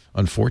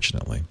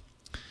 Unfortunately.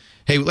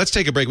 Hey, let's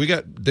take a break.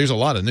 There's a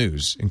lot of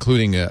news,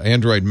 including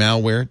Android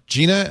malware.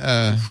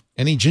 Gina,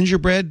 any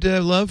gingerbread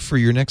love for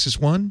your Nexus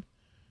One?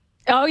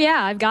 Oh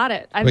yeah, I've got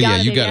it. You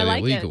got it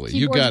illegally.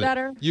 You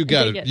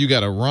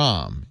got a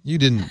ROM. You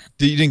didn't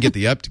get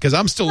the update because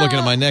I'm still looking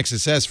at my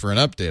Nexus S for an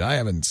update. I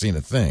haven't seen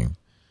a thing.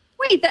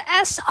 Wait, the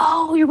S?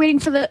 Oh, you're waiting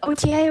for the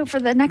OTA for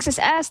the Nexus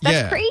S?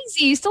 That's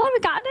crazy. You still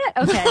haven't gotten it?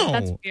 Okay,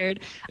 that's weird.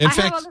 I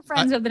have other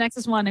friends who have the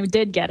Nexus One who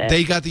did get it.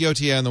 They got the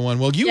OTA on the one.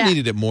 Well, you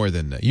needed it more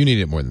than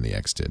the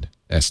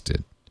S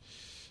did.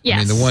 Yes.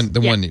 I mean,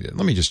 the one needed.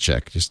 Let me just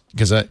check, just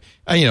because it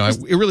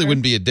really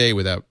wouldn't be a day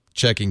without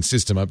checking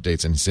system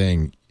updates and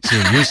seeing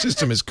your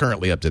system is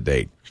currently up to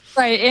date.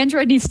 Right.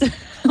 Android needs to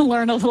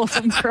learn a little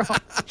from Chrome.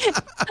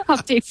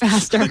 Update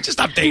faster. Just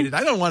update it.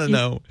 I don't want to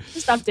know.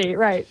 Just update,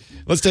 right.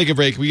 Let's take a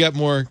break. We got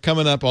more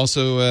coming up.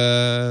 Also,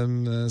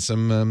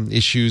 some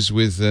issues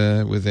with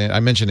I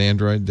mentioned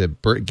Android, the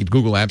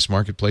Google Apps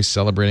Marketplace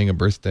celebrating a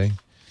birthday,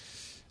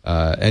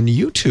 and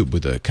YouTube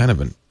with a kind of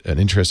an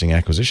interesting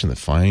acquisition that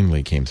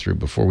finally came through.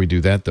 Before we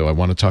do that, though, I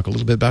want to talk a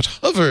little bit about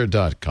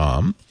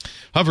Hover.com.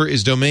 Hover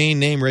is domain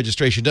name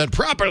registration done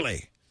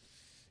properly.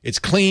 It's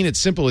clean,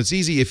 it's simple, it's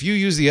easy. If you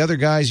use the other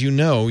guys, you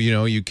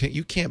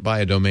can't buy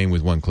a domain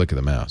with one click of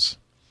the mouse.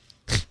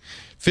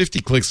 50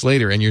 clicks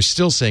later, and you're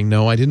still saying,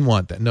 no, I didn't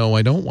want that. No,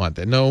 I don't want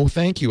that. No,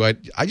 thank you. I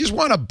just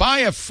want to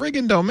buy a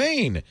friggin'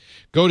 domain.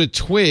 Go to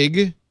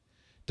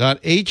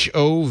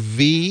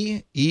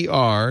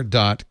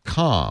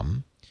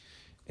twig.hover.com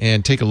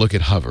and take a look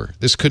at Hover.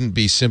 This couldn't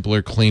be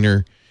simpler,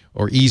 cleaner,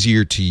 or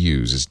easier to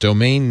use. It's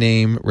domain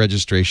name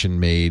registration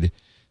made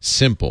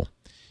simple.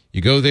 You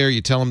go there,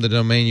 you tell them the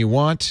domain you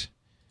want.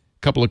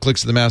 A couple of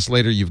clicks of the mouse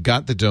later, you've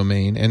got the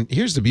domain. And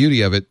here's the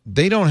beauty of it.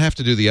 They don't have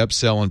to do the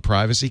upsell and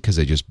privacy because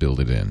they just build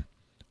it in.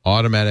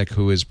 Automatic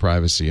whois,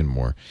 privacy, and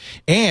more.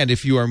 And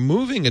if you are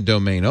moving a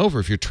domain over,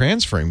 if you're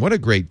transferring, what a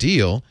great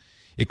deal.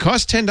 It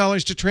costs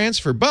 $10 to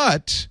transfer,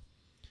 but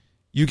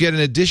you get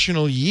an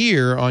additional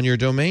year on your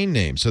domain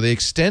name. So they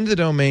extend the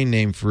domain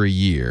name for a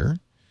year,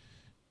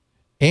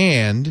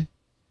 and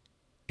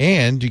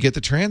you get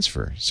the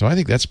transfer. So I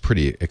think that's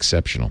pretty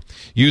exceptional.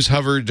 Use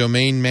Hover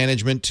Domain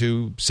Management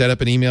to set up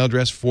an email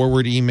address,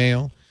 forward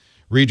email,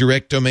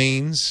 redirect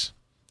domains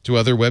to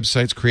other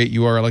websites, create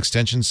URL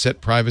extensions, set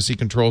privacy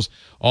controls,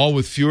 all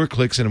with fewer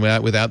clicks and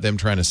without them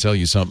trying to sell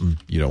you something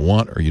you don't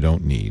want or you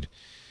don't need.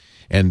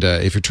 And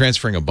if you're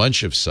transferring a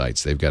bunch of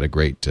sites, they've got a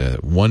great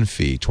one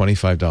fee,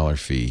 $25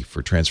 fee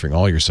for transferring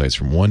all your sites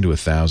from 1 to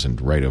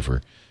 1,000 right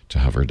over to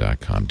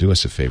hover.com. Do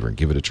us a favor and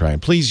give it a try.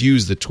 And please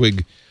use the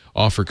Twig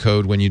offer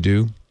code when you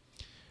do,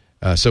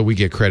 so we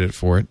get credit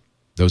for it.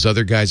 Those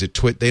other guys at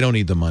Twit, they don't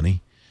need the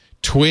money.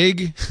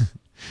 Twig,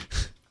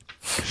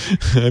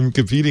 I'm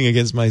competing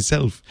against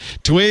myself.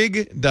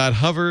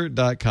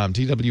 Twig.hover.com,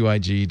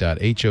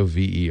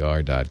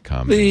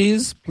 twig.hover.com.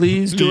 Please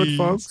do it,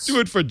 folks.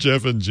 Do it for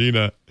Jeff and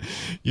Gina.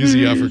 Use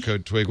the offer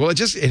code Twig. Well, it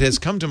has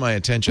come to my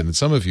attention that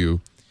some of you,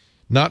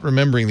 not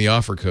remembering the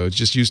offer codes,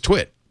 just use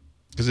Twit,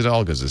 because it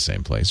all goes to the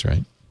same place,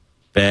 right?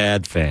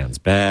 Bad fans.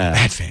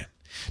 Bad fan.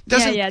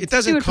 It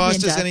doesn't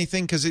cost us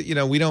anything because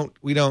we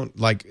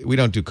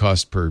don't do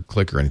cost per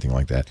click or anything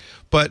like that.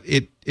 But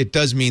it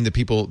does mean that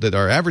people that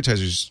our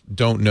advertisers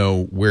don't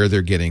know where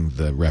they're getting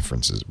the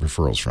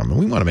referrals from, and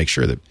we want to make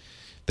sure that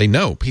they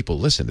know people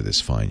listen to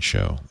this fine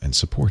show and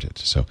support it.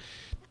 So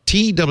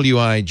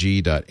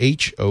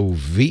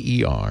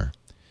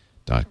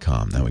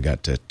twig.hover.com. Now we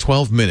got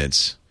 12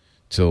 minutes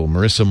till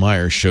Marissa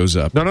Meyer shows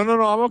up. No.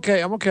 I'm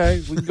okay.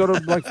 We can go to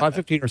like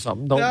 5:15 or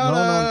something. No.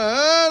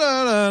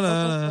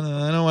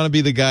 I don't want to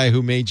be the guy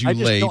who made you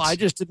late. I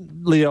just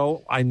didn't,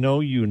 Leo. I know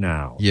you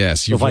now.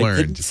 Yes, you've learned. If I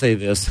didn't say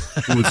this,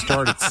 we would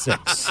start at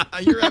 6.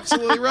 You're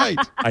absolutely right.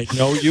 I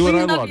know you and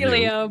I love you,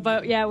 Leo.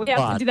 But yeah, we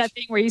have to do that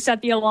thing where you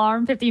set the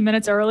alarm 15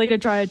 minutes early to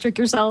try to trick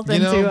yourself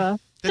into.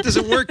 That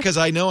doesn't work because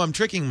I know I'm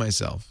tricking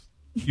myself.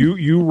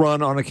 You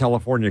run on a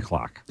California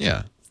clock.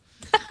 Yeah,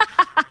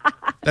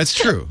 that's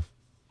true.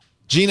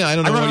 Gina, I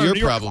don't know what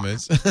your problem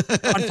is.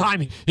 On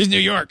timing. He's New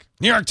York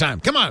time.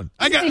 Come on.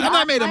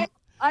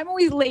 I'm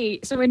always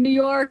late. So in New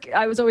York,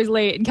 I was always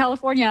late. In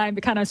California, I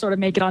kind of sort of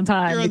make it on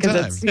time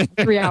because it's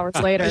 3 hours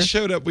later. I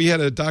showed up. We had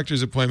a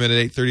doctor's appointment at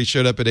 8:30.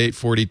 Showed up at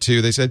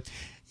 8:42. They said,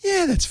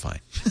 yeah, that's fine.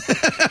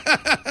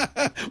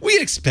 We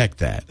expect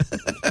that.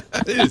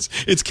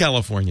 It's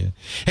California.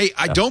 Hey,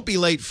 don't be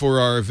late for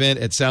our event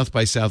at South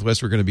by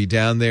Southwest. We're going to be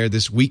down there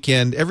this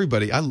weekend.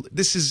 Everybody, I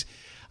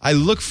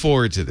look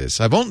forward to this.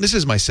 This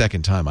is my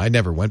second time. I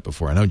never went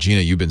before. I know,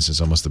 Gina, you've been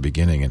since almost the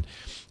beginning, and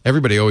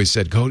everybody always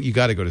said, you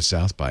got to go to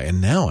South by, and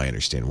now I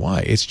understand why.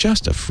 It's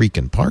just a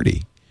freaking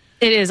party.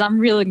 It is. I'm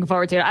really looking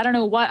forward to it. I don't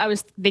know what I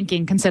was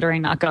thinking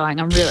considering not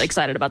going. I'm really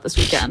excited about this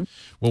weekend.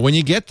 Well, when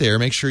you get there,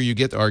 make sure you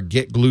get our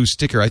Get Glue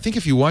sticker. I think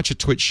if you watch a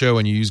Twit show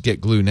and you use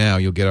Get Glue now,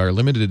 you'll get our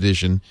limited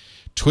edition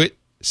Twit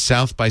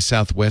South by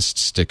Southwest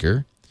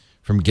sticker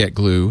from Get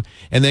Glue.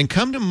 And then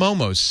come to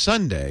Momo's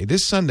Sunday.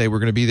 This Sunday, we're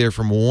going to be there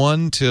from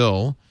 1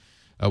 till...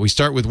 we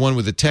start with one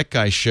with the Tech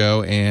Guy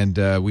show, and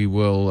we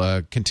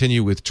will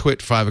continue with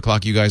Twit 5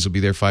 o'clock. You guys will be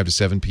there 5 to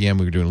 7 p.m.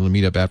 We're doing a little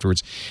meetup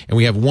afterwards. And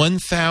we have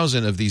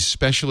 1,000 of these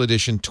special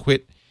edition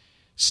Twit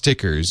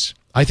stickers.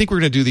 I think we're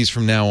going to do these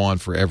from now on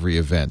for every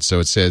event.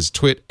 So it says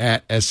Twit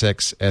at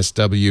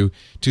SXSW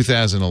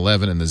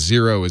 2011, and the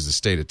 0 is the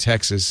state of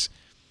Texas.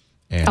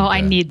 And,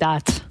 I need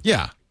that.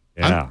 Yeah.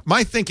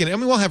 My thinking,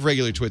 we'll have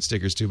regular Twit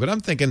stickers too, but I'm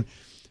thinking...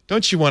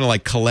 Don't you want to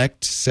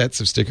collect sets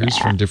of stickers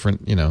from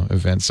different,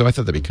 events? So I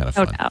thought that'd be kind of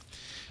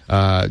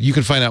fun. You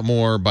can find out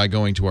more by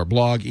going to our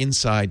blog,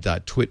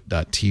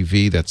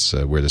 inside.twit.tv. That's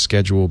where the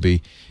schedule will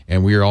be.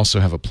 And we also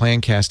have a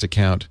Plancast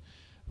account,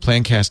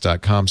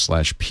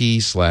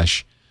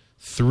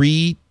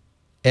 plancast.com/p/3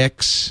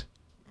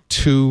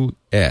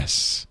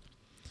 3X2S.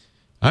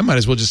 I might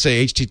as well just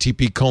say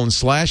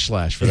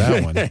http:// for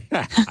that one.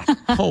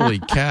 Holy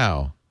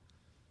cow.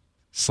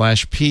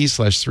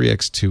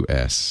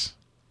 /P/3X2S.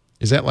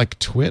 Is that like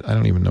Twit? I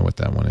don't even know what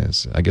that one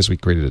is. I guess we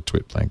created a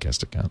Twit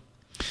Plancast account.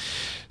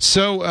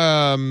 So,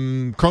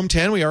 Chrome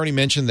 10, we already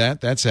mentioned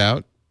that. That's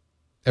out.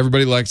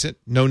 Everybody likes it.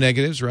 No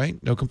negatives,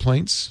 right? No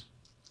complaints.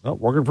 Oh,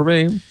 working for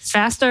me. It's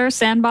faster,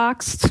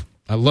 sandboxed.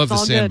 I love the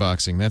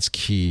sandboxing. That's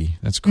key.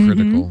 That's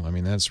critical. I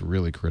mean, that's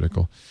really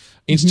critical.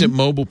 Instant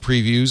mobile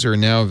previews are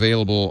now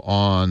available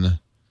on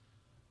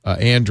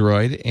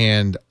Android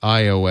and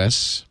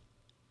iOS.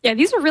 Yeah,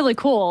 these are really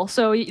cool.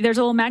 So there's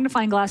a little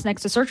magnifying glass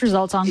next to search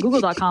results on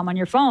Google.com on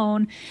your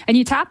phone, and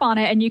you tap on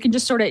it, and you can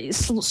just sort of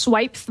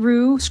swipe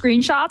through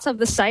screenshots of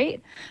the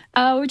site,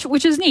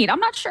 which is neat.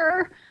 I'm not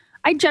sure.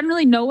 I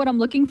generally know what I'm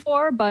looking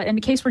for, but in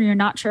the case where you're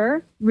not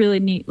sure,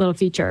 really neat little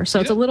feature. So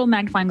it's a little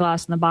magnifying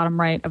glass in the bottom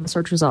right of the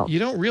search result. You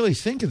don't really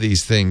think of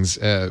these things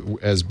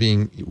as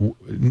being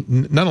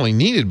not only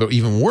needed, but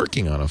even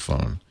working on a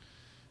phone.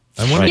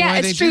 I wonder why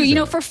it's true. You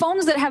know, for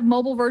phones that have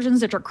mobile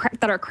versions that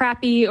are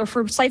crappy, or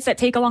for sites that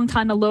take a long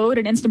time to load,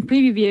 an instant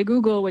preview via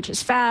Google, which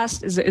is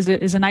fast, is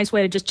a nice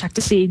way to just check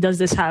to see, does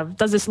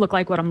this look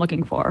like what I'm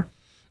looking for?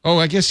 Oh,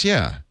 I guess,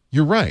 yeah.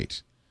 You're right.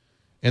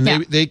 And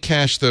they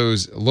cache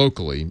those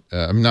locally,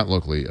 not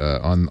locally,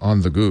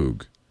 on the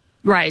Goog.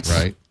 Right.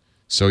 Right?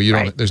 So you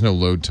don't. There's no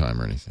load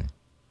time or anything,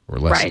 or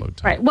less load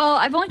time. Right. Well,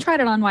 I've only tried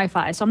it on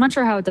Wi-Fi, so I'm not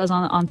sure how it does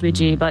on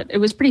 3G, but it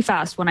was pretty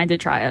fast when I did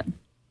try it.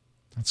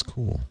 That's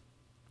cool.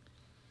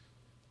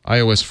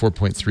 iOS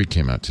 4.3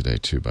 came out today,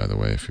 too, by the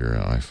way, if you're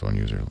an iPhone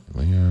user.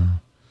 Yeah.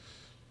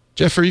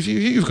 Jeffrey,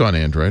 you've gone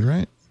Android,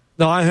 right?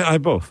 No, I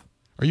have both.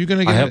 Are you going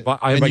to get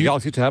I have my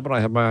Galaxy Tab, and I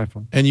have my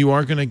iPhone. And you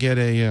are going to get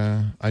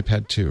a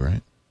iPad 2,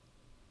 right?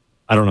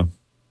 I don't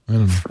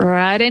know.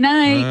 Friday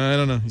night. I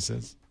don't know, he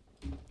says.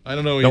 I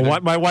don't know either. No,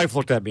 my wife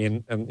looked at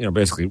me and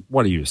basically,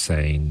 what are you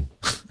saying?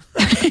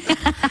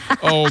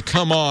 Oh,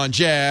 come on,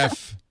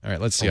 Jeff. All right,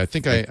 let's see. I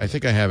think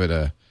I have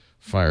it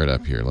fired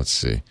up here. Let's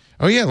see.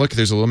 Oh, yeah, look,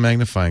 there's a little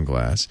magnifying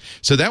glass.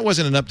 So that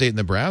wasn't an update in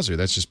the browser.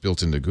 That's just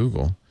built into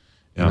Google.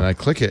 And then I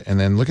click it, and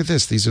then look at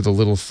this. These are the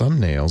little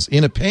thumbnails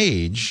in a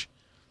page.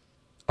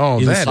 Oh,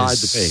 inside that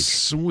is the page.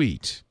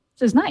 Sweet.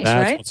 Which is nice,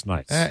 right? That's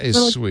nice. That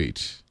is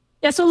sweet.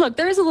 Yeah, so look,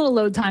 there is a little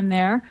load time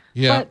there.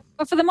 Yeah.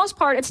 But for the most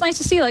part, it's nice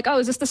to see, like, oh,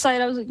 is this the site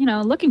I was,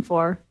 looking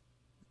for?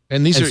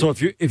 And these are. So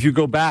if you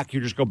go back, you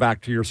just go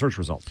back to your search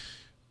results.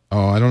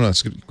 Oh, I don't know.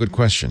 That's a good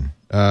question.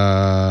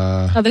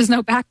 There's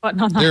no back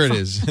button on that. There it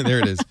is. There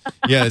it is.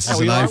 Yeah, this is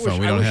an iPhone.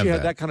 We don't have you that.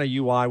 had that kind of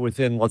UI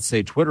within, let's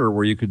say, Twitter,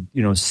 where you could,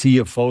 see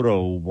a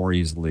photo more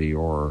easily,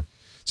 or.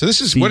 So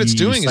this is what it's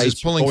doing is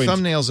it's pulling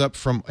thumbnails up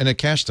from, and it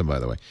cached them, by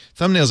the way,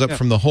 thumbnails up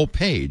from the whole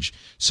page.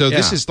 So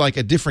this is like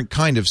a different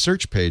kind of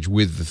search page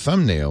with the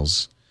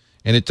thumbnails,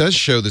 and it does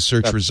show the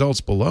search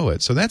results below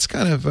it. So that's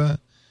kind of,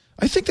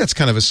 I think that's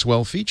kind of a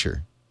swell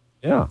feature.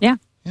 Yeah. Yeah.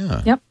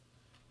 Yeah. Yep.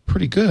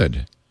 Pretty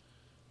good.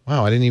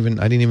 Wow, I didn't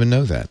even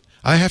know that.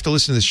 I have to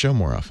listen to this show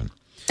more often.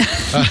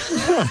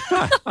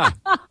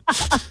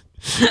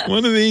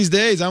 One of these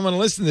days, I'm going to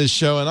listen to this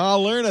show, and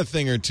I'll learn a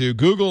thing or two.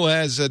 Google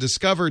has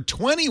discovered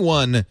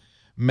 21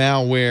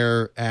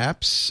 malware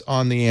apps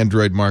on the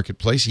Android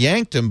marketplace,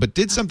 yanked them, but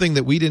did something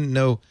that we didn't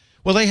know.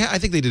 Well, I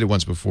think they did it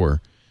once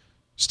before.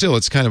 Still,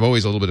 it's kind of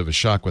always a little bit of a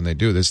shock when they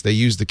do this. They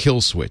use the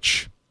kill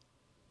switch.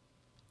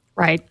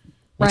 Right.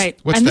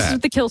 What's and that? This is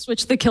the kill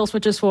switch. The kill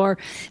switch is for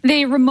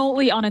they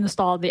remotely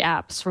uninstalled the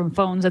apps from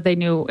phones that they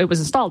knew it was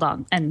installed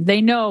on, and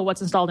they know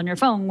what's installed on your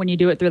phone when you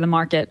do it through the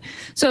market.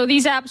 So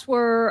these apps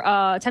were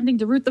attempting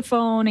to root the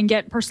phone and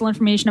get personal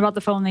information about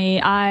the phone, the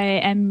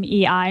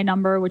IMEI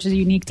number, which is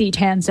unique to each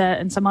handset,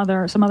 and some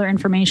other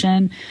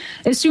information.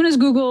 As soon as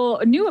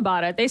Google knew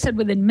about it, they said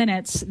within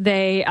minutes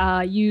they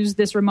used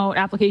this remote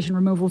application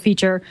removal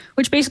feature,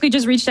 which basically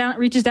just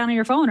reaches down on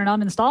your phone and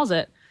uninstalls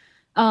it.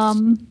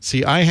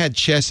 See, I had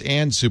chess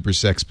and super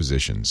sex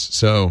positions,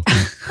 so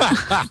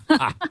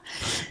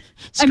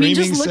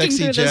screaming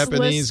sexy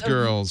Japanese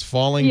girls,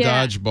 falling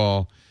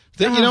dodgeball.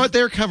 You know what?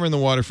 They're covering the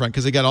waterfront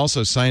because they got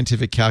also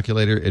scientific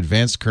calculator,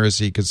 advanced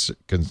currency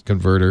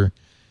converter,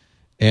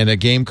 and a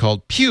game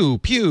called Pew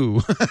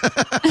Pew.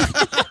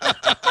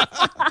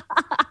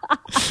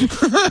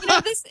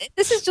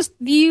 This is just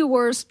the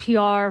worst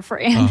PR for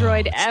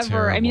Android ever.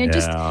 Terrible. I mean,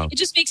 it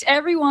just makes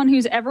everyone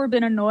who's ever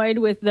been annoyed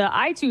with the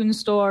iTunes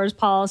Store's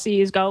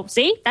policies go,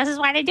 see, this is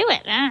why they do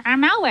it.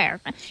 Malware.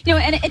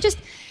 And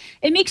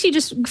it makes you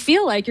just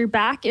feel like you're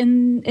back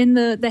in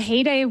the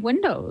heyday of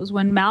Windows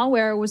when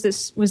malware was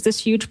this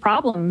huge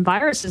problem,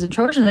 viruses and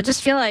Trojans. I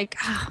just feel like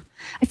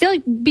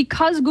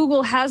because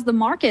Google has the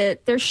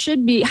market, there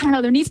should be,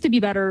 there needs to be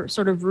better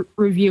sort of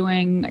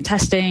reviewing,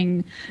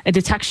 testing, a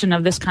detection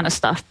of this kind of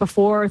stuff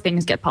before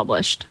things get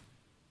published.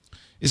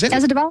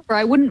 As a developer,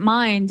 I wouldn't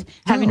mind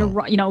having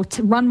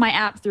to run my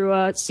app through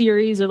a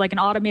series or like an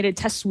automated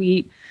test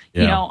suite,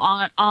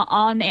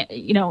 on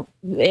the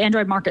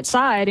Android market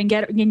side and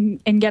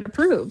get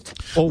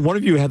approved. Well, one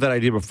of you had that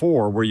idea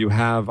before, where you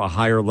have a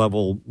higher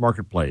level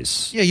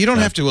marketplace. Yeah, you don't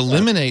have to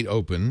eliminate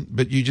open,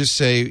 but you just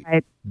say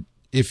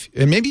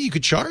and maybe you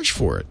could charge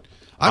for it.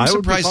 I'm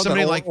surprised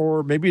somebody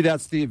or maybe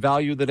that's the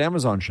value that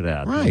Amazon should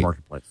add to the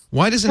marketplace.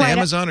 Why doesn't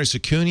Amazon or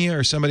Secunia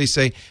or somebody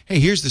say, hey,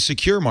 here's the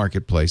secure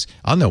marketplace?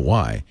 I'll know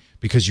why.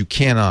 Because you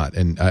cannot,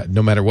 and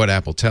no matter what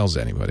Apple tells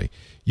anybody,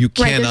 you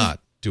cannot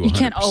do 100%.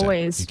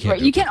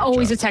 You can't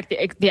always detect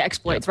the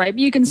exploits, right? But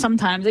you can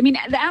sometimes. I mean,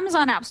 the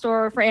Amazon App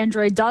Store for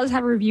Android does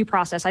have a review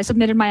process. I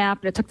submitted my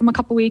app, and it took them a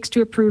couple weeks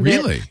to approve it.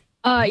 Really?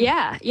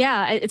 Yeah.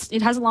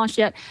 It hasn't launched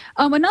yet.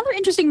 Another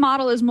interesting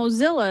model is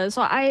Mozilla.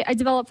 So I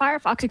develop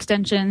Firefox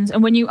extensions,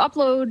 and when you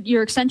upload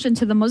your extension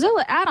to the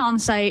Mozilla add-on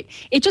site,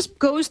 it just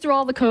goes through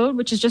all the code,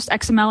 which is just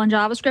XML and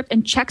JavaScript,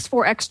 and checks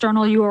for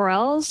external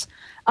URLs.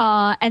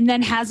 And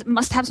then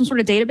must have some sort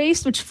of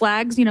database which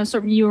flags,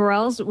 certain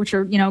URLs which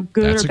are,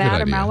 good or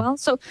bad or malware.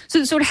 So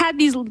it had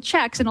these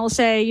checks, and it'll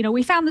say,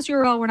 we found this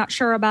URL, we're not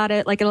sure about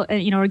it. Like it'll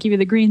give you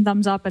the green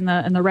thumbs up and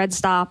the red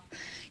stop.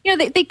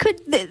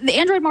 The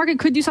Android market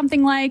could do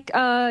something like,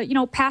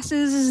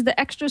 passes the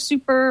extra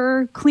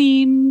super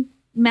clean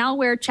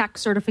malware check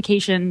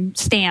certification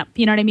stamp.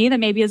 You know what I mean? That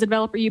maybe as a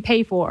developer you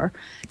pay for.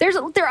 There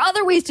are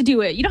other ways to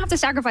do it. You don't have to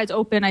sacrifice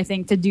open, I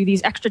think, to do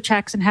these extra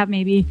checks and have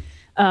maybe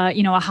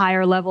a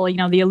higher level,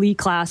 the elite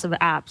class of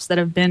apps that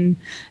have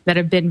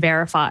been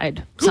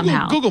verified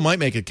somehow. Google might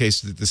make a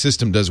case that the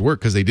system does work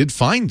because they did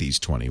find these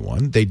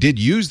 21. They did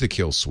use the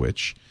kill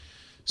switch.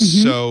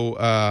 Mm-hmm. So,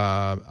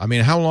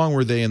 how long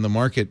were they in the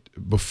market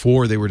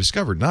before they were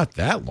discovered? Not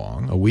that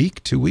long. A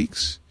week, 2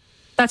 weeks?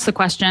 That's the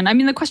question. I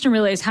mean, the question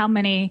really is how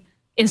many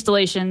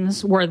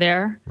installations were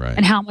there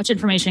and how much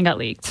information got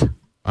leaked.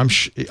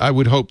 I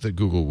would hope that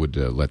Google would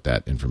let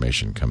that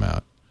information come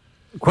out.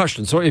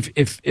 Question. So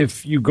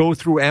if you go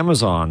through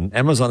Amazon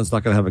is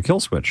not going to have a kill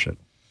switch.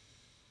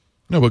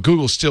 No, but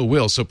Google still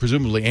will. So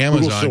presumably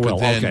Amazon could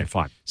then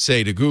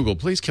say to Google,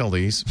 please kill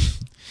these.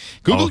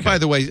 Google, by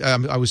the way,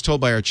 I was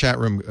told by our chat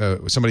room,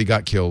 somebody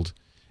got killed,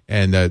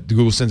 and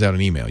Google sends out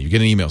an email. You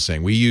get an email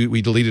saying,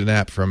 we deleted an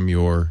app from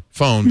your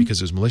phone because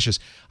it was malicious.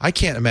 I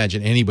can't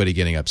imagine anybody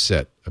getting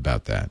upset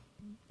about that.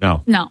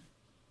 No.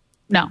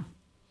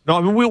 No,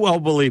 I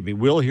mean, believe me,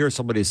 we'll hear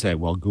somebody say,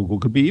 well, Google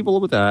could be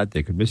evil with that.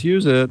 They could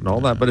misuse it and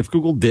all that. But if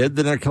Google did,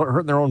 then they're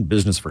hurting their own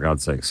business, for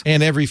God's sakes.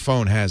 And every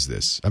phone has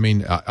this. I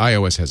mean,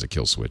 iOS has a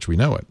kill switch. We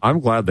know it. I'm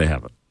glad they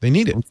have it. They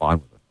need it. I'm fine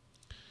with it.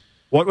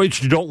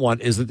 What you don't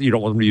want is that you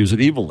don't want them to use it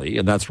evilly,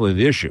 and that's really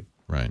the issue.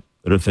 Right.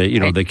 That if they,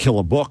 they kill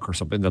a book or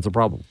something, that's a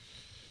problem.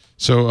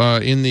 So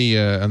in the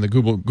on the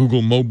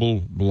Google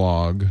mobile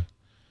blog,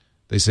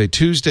 they say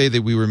Tuesday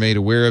that we were made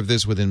aware of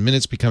this. Within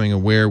minutes becoming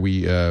aware,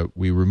 we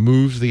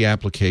removed the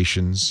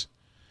applications.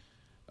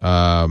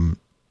 They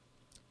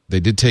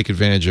did take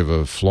advantage of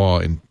a flaw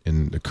in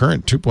the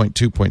current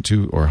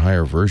 2.2.2 or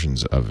higher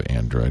versions of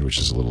Android, which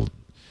is a little.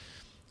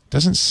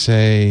 Doesn't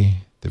say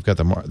they've got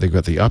the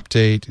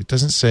update. It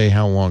doesn't say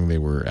how long they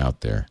were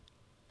out there.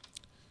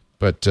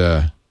 But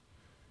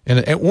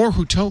or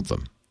who told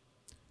them?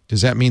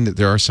 Does that mean that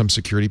there are some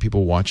security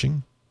people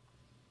watching?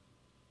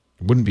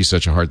 It wouldn't be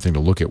such a hard thing to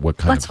look at what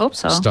kind of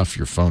stuff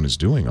your phone is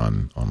doing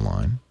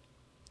online.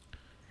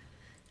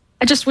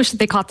 I just wish that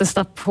they caught this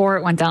stuff before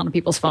it went down to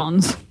people's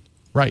phones.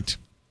 Right.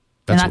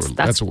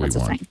 That's what we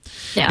want.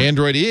 Yeah.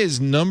 Android is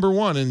number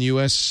one in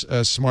U.S.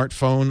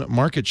 Smartphone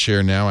market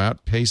share now,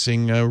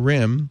 outpacing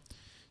RIM.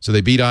 So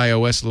they beat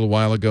iOS a little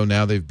while ago.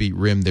 Now they've beat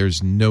RIM.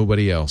 There's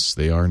nobody else.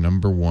 They are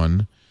number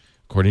one,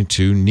 according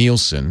to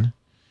Nielsen.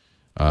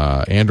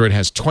 Android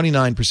has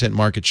 29%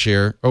 market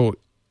share. Oh,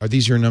 are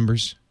these your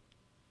numbers?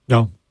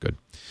 No. Good.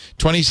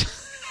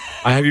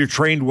 I have you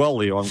trained well,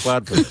 Leo. I'm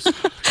glad for this.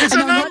 It's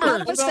a number.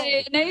 Let's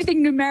say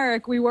anything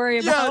numeric we worry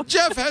about.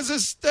 Yeah, Jeff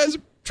has a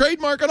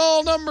trademark on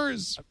all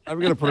numbers. I'm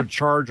going to put a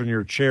charge on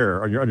your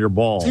chair, on your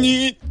ball.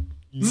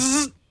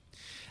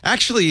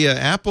 Actually,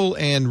 Apple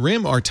and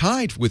RIM are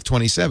tied with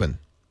 27.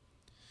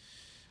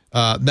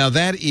 Now,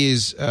 that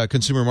is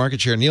consumer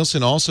market share.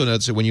 Nielsen also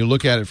notes that when you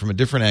look at it from a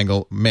different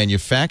angle,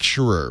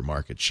 manufacturer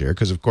market share,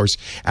 because, of course,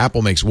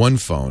 Apple makes one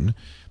phone.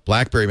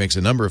 BlackBerry makes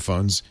a number of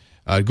phones.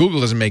 Google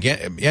doesn't make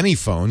any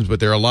phones, but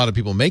there are a lot of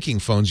people making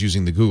phones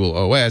using the Google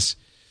OS.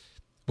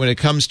 When it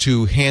comes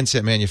to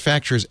handset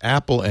manufacturers,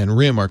 Apple and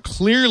RIM are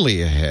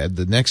clearly ahead.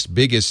 The next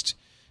biggest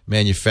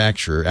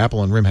manufacturer,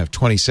 Apple and RIM have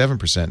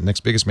 27%. The next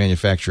biggest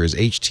manufacturer is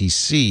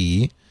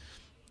HTC,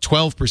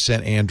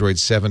 12% Android,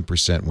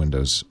 7%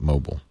 Windows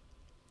Mobile.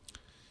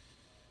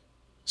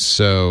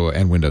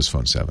 And Windows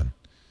Phone 7.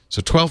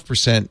 So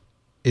 12%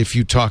 if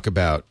you talk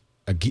about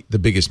the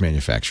biggest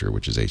manufacturer,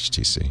 which is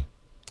HTC.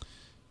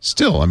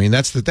 Still, I mean,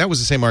 that was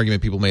the same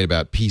argument people made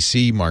about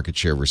PC market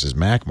share versus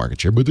Mac market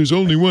share, but there's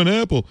only one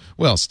Apple.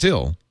 Well,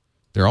 still,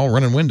 they're all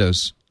running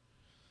Windows.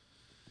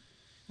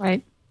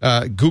 Right.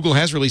 Google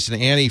has released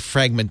an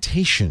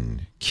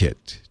anti-fragmentation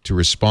kit to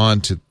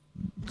respond to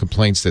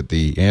complaints that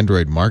the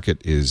Android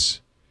market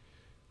is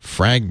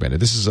fragmented.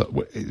 This is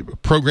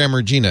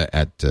programmer Gina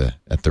at the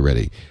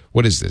ready.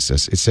 What is this?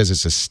 It says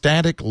it's a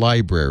static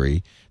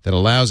library that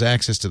allows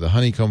access to the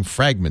Honeycomb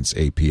Fragments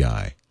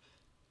API.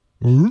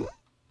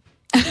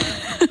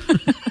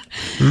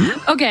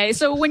 Okay,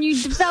 so when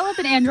you develop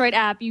an Android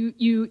app,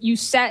 you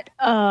set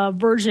a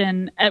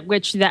version at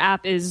which the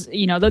app is, the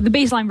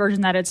baseline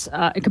version that it's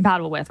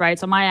compatible with, right?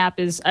 So my app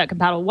is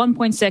compatible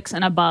 1.6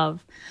 and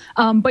above.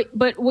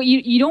 But what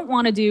you don't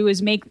want to do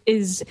is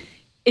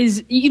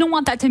you don't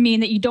want that to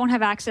mean that you don't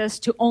have access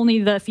to only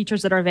the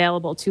features that are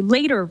available to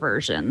later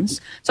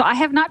versions. So I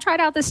have not tried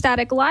out this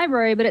static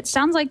library, but it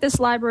sounds like this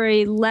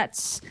library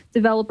lets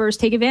developers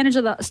take advantage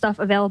of the stuff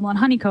available in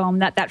Honeycomb,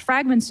 that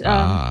Fragments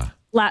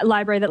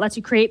library that lets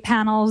you create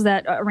panels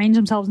that arrange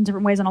themselves in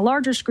different ways on a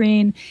larger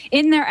screen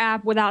in their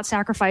app without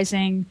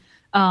sacrificing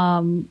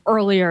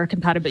earlier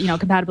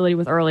compatibility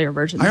with earlier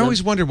versions. I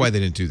always wondered why they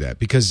didn't do that,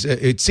 because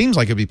it seems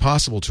like it'd be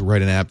possible to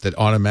write an app that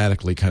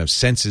automatically kind of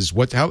senses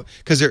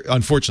because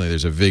unfortunately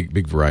there's a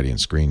big variety in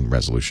screen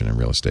resolution in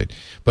real estate,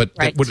 but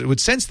right. it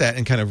would sense that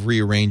and kind of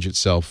rearrange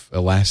itself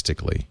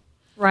elastically.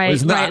 Right.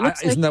 Isn't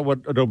that what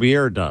Adobe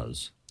Air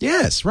does?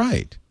 Yes,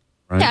 right.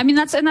 Right. Yeah, I mean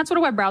that's what a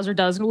web browser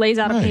does. It lays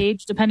out a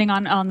page depending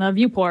on the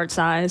viewport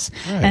size.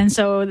 Right. And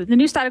so the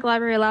new static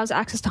library allows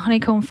access to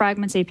Honeycomb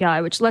Fragments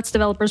API, which lets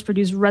developers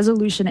produce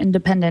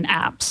resolution-independent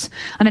apps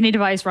on any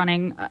device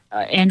running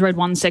Android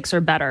 1.6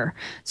 or better.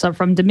 So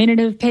from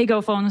diminutive Pago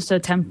phones to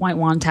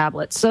 10.1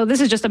 tablets. So this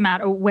is just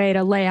a way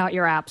to lay out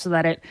your app so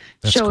that it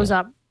shows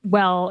up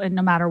well, and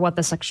no matter what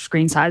the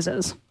screen size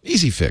is.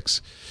 Easy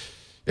fix.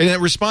 And in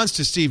response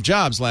to Steve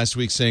Jobs last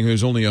week saying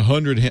there's only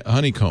 100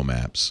 Honeycomb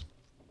apps.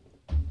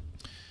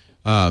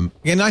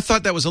 And I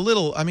thought that was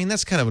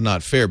that's kind of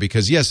not fair,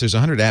 because yes, there's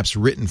 100 apps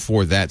written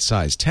for that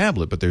size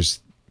tablet, but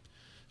there's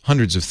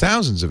hundreds of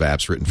thousands of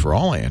apps written for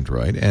all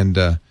Android. And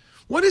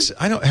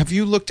have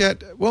you looked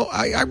at,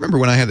 I remember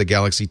when I had the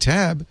Galaxy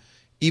Tab,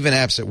 even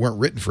apps that weren't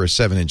written for a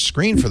 7-inch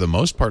screen for the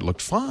most part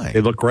looked fine. They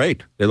look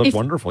great. They look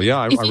wonderful. Yeah,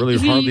 I really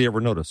hardly ever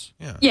notice.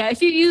 Yeah,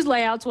 if you use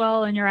layouts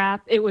well in your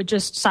app, it would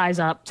just size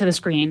up to the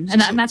screen.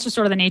 And that's just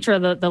sort of the nature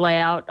of the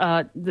layout,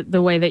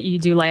 the way that you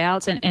do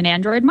layouts in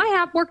Android. My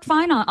app worked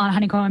fine on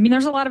Honeycomb. I mean,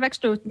 there's a lot of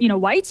extra,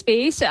 white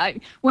space.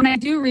 When I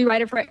do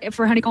rewrite it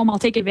for Honeycomb, I'll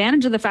take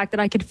advantage of the fact that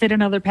I could fit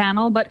another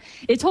panel, but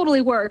it totally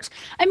works.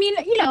 I mean,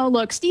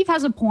 look, Steve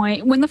has a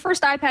point. When the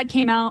first iPad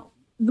came out,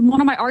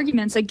 one of my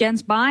arguments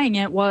against buying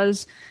it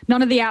was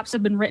none of the apps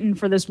have been written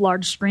for this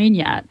large screen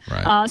yet.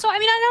 Right. So, I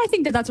mean, I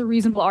think that's a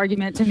reasonable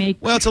argument to make.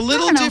 Well, it's a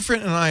little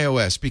different in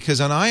iOS, because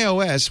on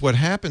iOS, what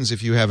happens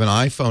if you have an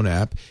iPhone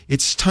app,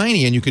 it's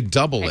tiny and you could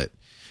double it.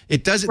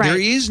 It doesn't. Right. There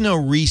is no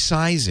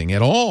resizing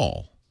at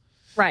all.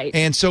 Right.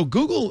 And so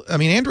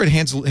Android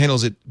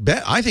handles it,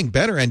 I think,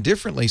 better and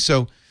differently.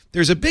 So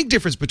there's a big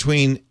difference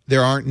between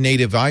there aren't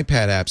native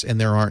iPad apps and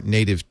there aren't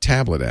native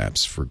tablet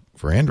apps for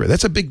Android.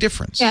 That's a big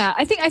difference. Yeah,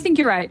 I think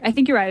you're right. I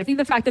think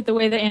the fact that the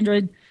way that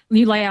Android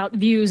layout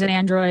views in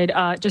Android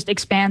just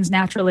expands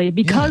naturally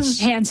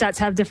because handsets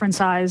have different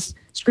size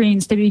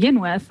screens to begin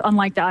with,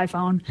 unlike the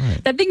iPhone,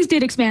 that things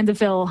did expand to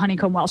fill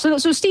Honeycomb well. So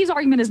Steve's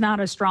argument is not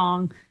as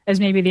strong as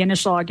maybe the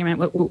initial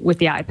argument with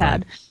the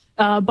iPad.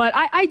 Right. But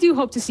I do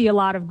hope to see a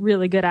lot of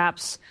really good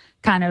apps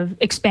kind of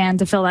expand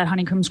to fill that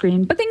Honeycomb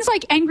screen. But things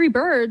like Angry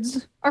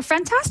Birds are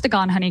fantastic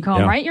on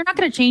Honeycomb, right? You're not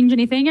going to change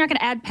anything. You're not going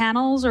to add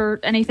panels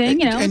or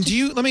anything, And do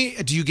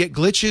you get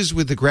glitches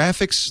with the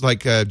graphics,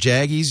 like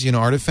jaggies,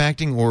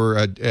 artifacting or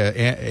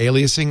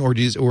aliasing,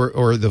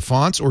 or the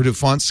fonts, or do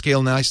fonts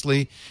scale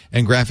nicely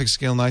and graphics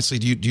scale nicely?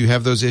 Do you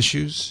have those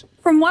issues?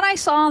 From what I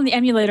saw on the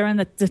emulator and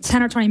the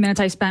 10 or 20 minutes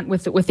I spent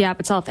with the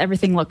app itself,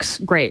 everything looks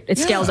great. It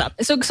scales up.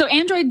 So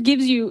Android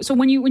gives you, so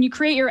when you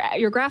create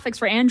your graphics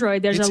for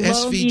Android, there's a low,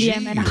 SVG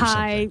medium, and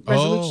high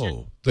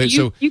resolution.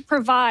 You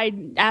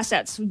provide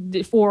assets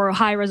for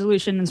high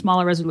resolution and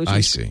smaller resolution.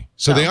 I see.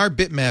 So they are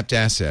bitmapped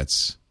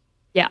assets.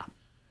 Yeah.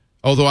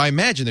 Although I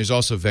imagine there's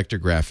also vector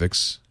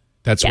graphics.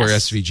 That's where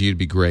SVG would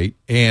be great.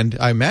 And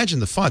I imagine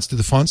the fonts. Do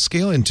the fonts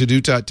scale in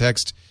To-Do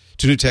Text?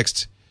 Do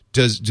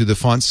the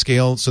fonts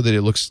scale so that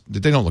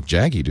they don't look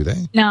jaggy, do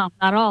they? No,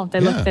 not at all. They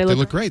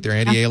look great. They're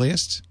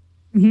anti-aliased.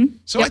 Mm-hmm.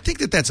 So I think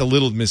that's a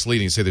little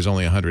misleading to say there's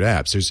only 100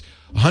 apps. There's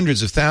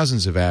hundreds of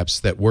thousands of apps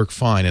that work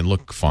fine and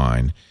look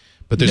fine,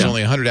 but there's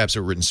only 100 apps that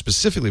are written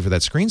specifically for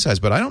that screen size.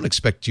 But I don't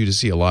expect you to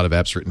see a lot of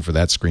apps written for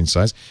that screen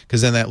size,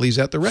 because then that leaves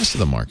out the rest of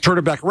the market. Turn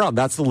it back around.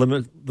 That's the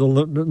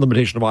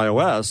limitation of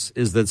iOS,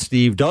 is that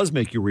Steve does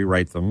make you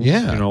rewrite them.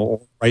 Yeah.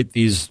 Write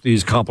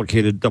these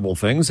complicated double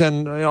things,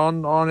 and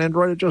on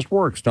Android it just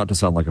works. Not to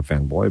sound like a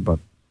fanboy, but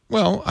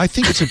well, I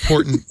think it's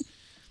important.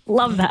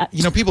 Love that.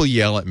 People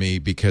yell at me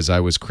because I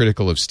was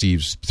critical of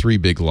Steve's 3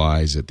 big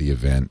lies at the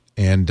event,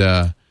 and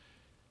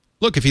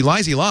look, if he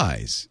lies, he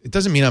lies. It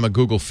doesn't mean I'm a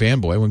Google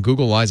fanboy. When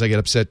Google lies, I get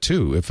upset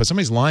too. If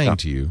somebody's lying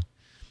to you,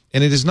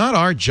 and it is not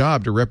our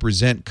job to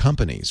represent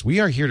companies. We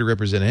are here to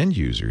represent end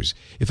users.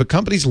 If a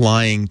company's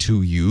lying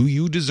to you,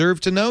 you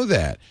deserve to know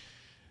that.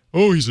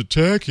 oh, he's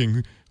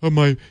attacking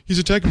my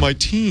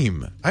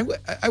team.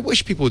 I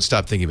wish people would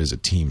stop thinking of it as a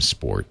team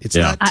sport. It's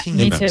not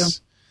team.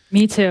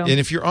 Me too. And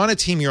if you're on a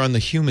team, you're on the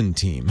human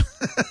team,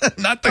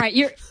 not the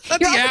you're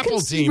the Apple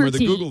team or the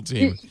Google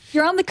team.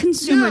 You're on the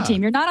consumer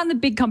team. You're not on the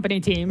big company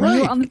team. Right.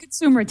 You're on the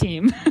consumer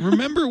team.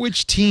 Remember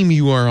which team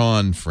you are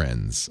on,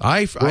 friends.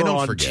 I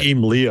don't forget.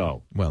 Team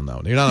Leo. Well,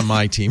 no, you're not on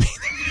my team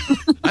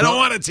either. I don't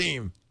want a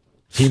team.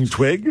 Team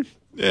Twig?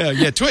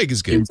 Yeah, Twig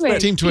is good.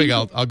 Team Twig,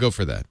 I'll go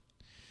for that.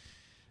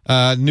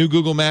 New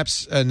Google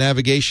Maps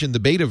navigation, the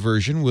beta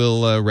version,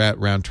 will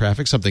route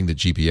traffic, something that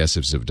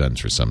GPSs have done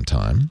for some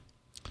time.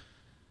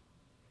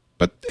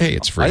 But, hey,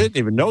 it's free. I didn't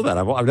even know that.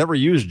 I've never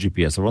used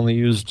GPS. I've only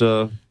used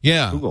Google.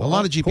 A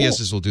lot of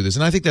GPSs will do this,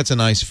 and I think that's a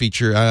nice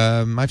feature.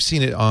 I've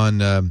seen it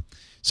on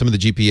some of the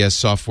GPS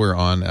software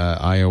on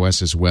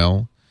iOS as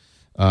well.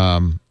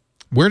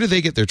 Where do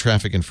they get their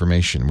traffic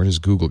information? Where does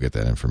Google get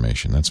that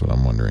information? That's what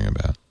I'm wondering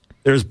about.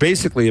 There's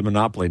basically a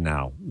monopoly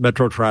now.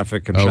 Metro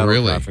traffic and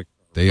shadow traffic.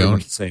 They own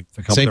the same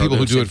people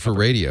who do it for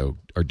radio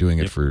are doing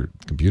it for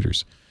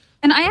computers.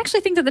 And I actually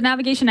think that the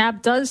navigation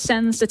app does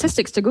send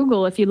statistics to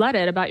Google if you let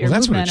it about your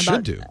movement. That's what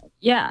it should do.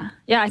 Yeah.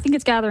 I think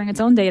it's gathering its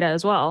own data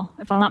as well,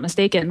 if I'm not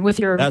mistaken, with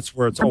your That's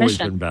where it's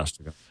permission. always been best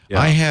to go. Yeah.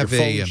 I have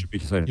your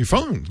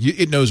phone.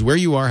 It knows where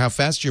you are, how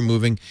fast you're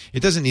moving. It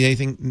doesn't need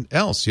anything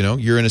else.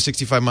 You're in a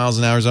 65 miles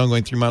an hour zone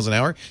going 3 miles an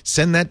hour.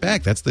 Send that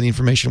back. That's the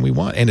information we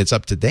want, and it's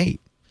up to date.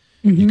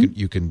 Mm-hmm.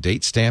 You can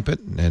date stamp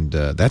it, and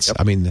that's. Yep.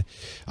 I mean,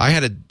 I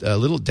had a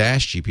little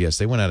Dash GPS.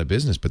 They went out of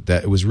business, but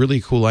it was really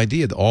a cool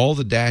idea. All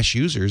the Dash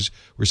users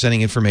were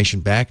sending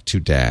information back to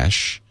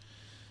Dash,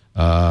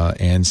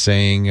 and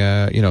saying,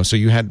 so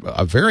you had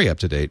a very up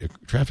to date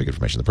traffic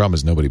information. The problem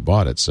is nobody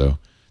bought it, so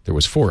there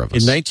was 4 of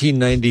us. In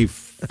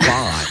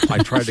 1995, I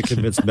tried to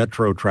convince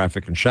Metro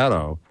Traffic and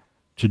Shadow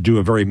to do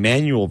a very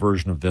manual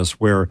version of this,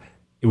 where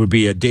it would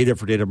be a data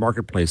for data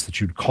marketplace that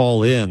you'd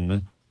call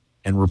in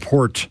and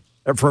report.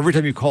 For every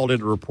time you called in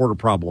to report a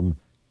problem,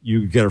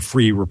 you get a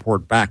free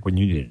report back when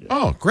you needed it.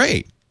 Oh,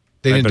 great.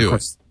 They didn't do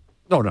it.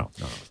 No.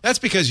 That's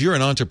because you're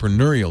an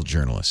entrepreneurial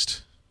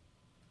journalist.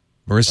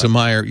 Marissa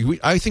Meyer.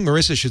 I think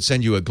Marissa should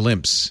send you a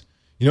glimpse.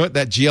 You know what?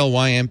 That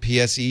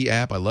GLYMPSE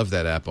app, I love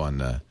that app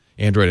on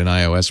Android and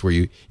iOS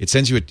where it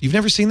sends you you've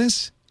never seen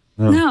this?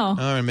 No. I'm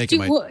going to make it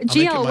my...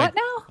 GL what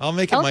now? I'll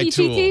make it my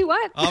tool.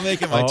 What? I'll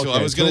make it my tool. Okay,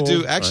 I was going to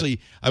do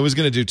I was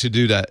going to do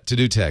to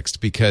do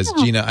text because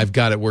Gina, I've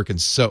got it working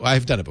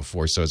I've done it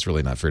before, so it's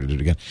really not fair to do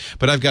it again.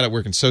 But I've got it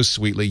working so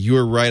sweetly.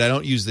 You're right. I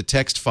don't use the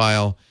text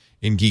file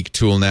in Geek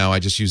Tool now. I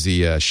just use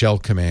the shell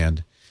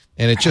command,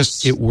 and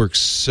it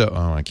works so.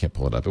 Oh, I can't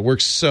pull it up. It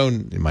works so.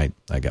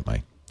 I got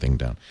my thing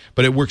down,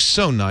 but it works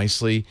so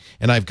nicely.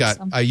 And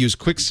I use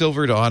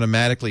Quicksilver to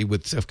automatically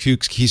with a few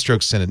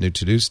keystrokes send it new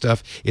to do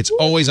stuff. It's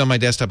always on my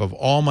desktop of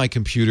all my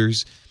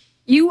computers.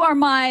 You are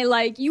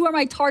my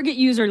target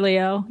user,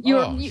 Leo.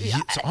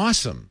 It's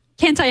awesome.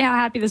 Can't tell you how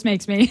happy this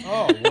makes me.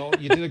 Oh, well,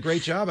 you did a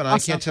great job, and awesome.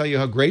 I can't tell you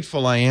how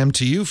grateful I am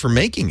to you for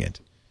making it.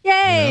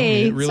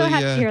 Yay! Really, so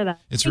happy to hear that.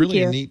 It's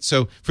really neat.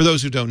 So for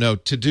those who don't know,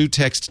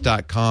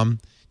 todotext.com,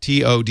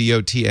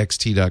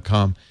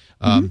 TODOTXT.com.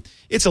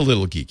 It's a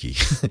little geeky.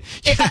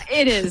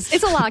 It is.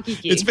 It's a lot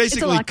geeky. It's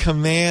basically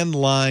command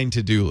line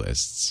to-do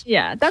lists.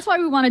 Yeah, that's why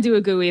we want to do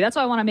a GUI. That's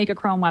why I want to make a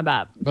Chrome web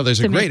app. Well, there's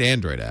a great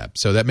Android app.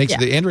 So that makes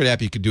the Android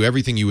app, you could do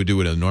everything you would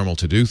do in a normal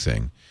to-do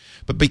thing.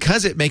 But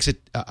because it makes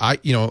it,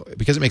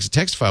 because it makes a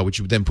text file, which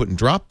you would then put in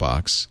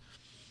Dropbox,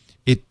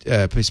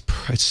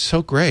 it's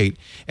so great.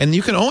 And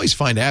you can always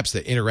find apps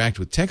that interact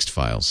with text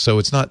files. So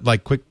it's not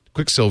like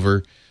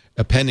Quicksilver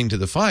appending to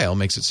the file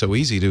makes it so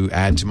easy to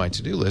add to my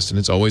to-do list, and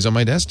it's always on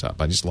my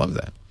desktop. I just love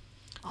that.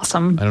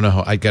 Awesome. I don't know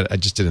how I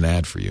just did an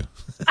ad for you.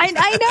 I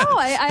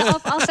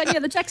know. I'll send you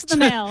the checks in the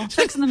mail.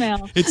 Checks in the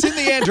mail. It's in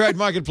the Android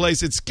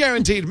marketplace. It's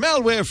guaranteed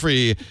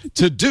malware-free.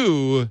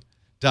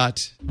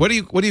 What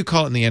do you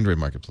call it in the Android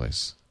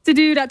marketplace?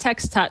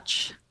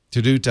 To-do.text-touch.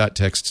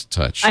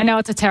 To-do.text-touch. I know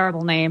it's a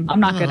terrible name. I'm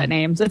not good at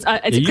names. It's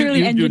clearly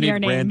an engineer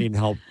name. Branding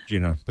help,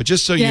 Gina. But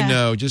just so you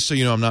know,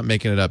 I'm not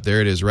making it up. There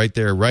it is, right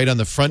there, right on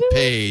the front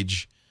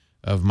page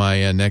of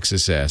my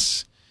Nexus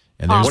S.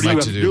 And there's my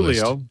to-do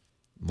list. Leo?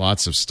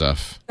 Lots of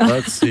stuff.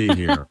 Let's see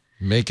here.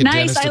 Make a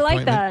nice. dentist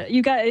appointment. I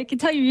like that. It can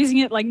tell you're using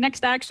it like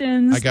next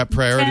actions. I got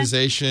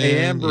prioritization.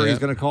 Hey, Amber is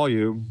going to call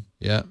you.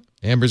 Yeah,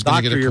 Amber's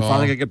going to get a call. You're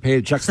finally going to get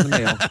paid. Checks in the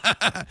mail.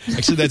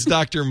 Actually, that's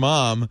Dr.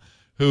 Mom,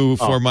 who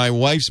for my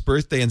wife's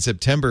birthday in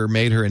September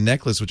made her a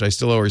necklace, which I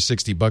still owe her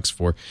 $60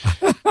 for.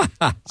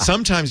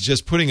 Sometimes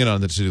just putting it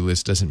on the to-do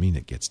list doesn't mean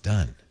it gets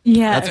done.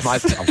 Yeah, that's my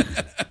problem.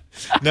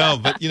 No,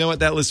 but you know what?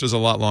 That list was a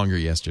lot longer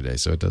yesterday,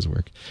 so it does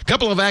work. A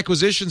couple of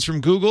acquisitions from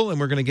Google, and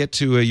we're going to get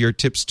to your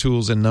tips,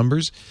 tools, and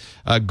numbers.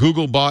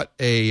 Google bought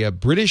a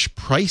British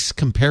price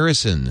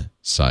comparison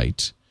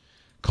site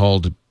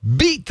called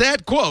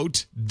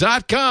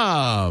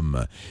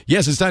BeatThatQuote.com.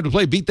 Yes, it's time to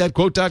play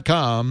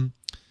BeatThatQuote.com.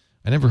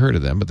 I never heard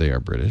of them, but they are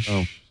British.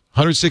 Oh.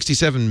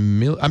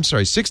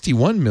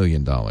 $61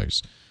 million.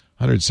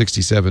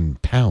 167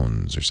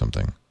 pounds or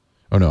something.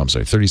 Oh, no, I'm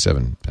sorry,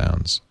 37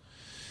 pounds.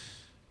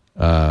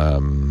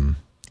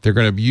 They're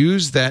going to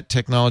use that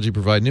technology to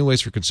provide new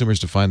ways for consumers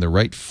to find the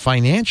right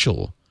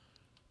financial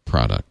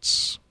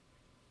products.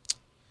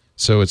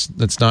 So it's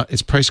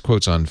price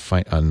quotes on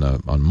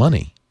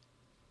money.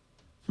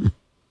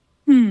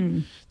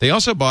 They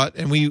also bought,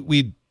 and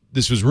we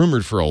this was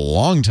rumored for a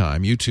long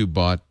time. YouTube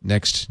bought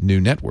Next New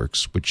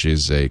Networks, which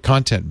is a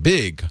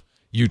big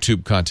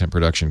YouTube content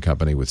production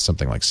company with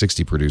something like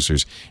 60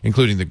 producers,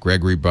 including the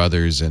Gregory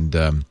brothers and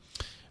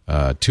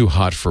Too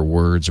Hot for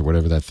Words or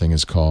whatever that thing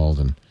is called.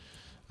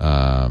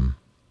 And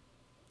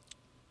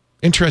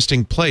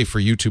interesting play for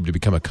YouTube to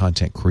become a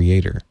content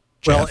creator.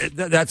 Jeff?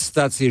 Well, that's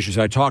the issue.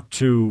 So I talked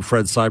to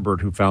Fred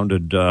Seibert, who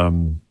founded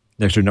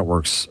Next New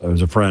Networks,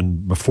 as a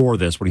friend before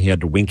this, when he had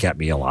to wink at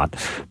me a lot.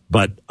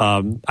 But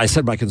I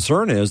said my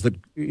concern is that,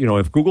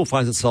 if Google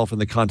finds itself in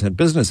the content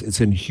business, it's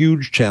in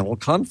huge channel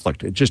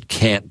conflict. It just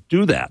can't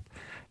do that.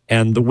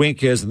 And the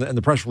wink is, and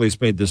the press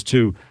release made this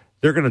too,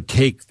 they're going to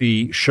take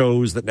the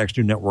shows that Next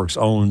New Networks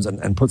owns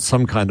and put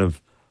some kind of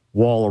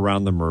wall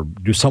around them or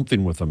do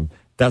something with them.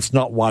 That's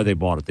not why they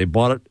bought it. They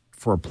bought it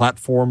for a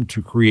platform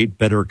to create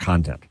better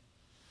content.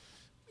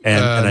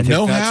 And I think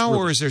know-how,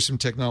 or is there some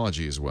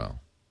technology as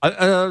well?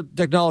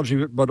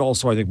 Technology, but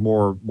also I think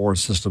more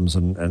systems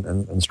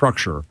and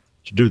structure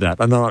to do that.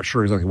 I'm not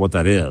sure exactly what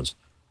that is.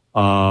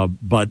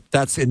 But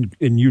that's in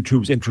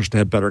YouTube's interest to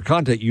have better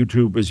content.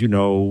 YouTube, as you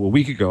know, a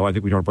week ago, I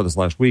think we talked about this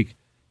last week,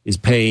 is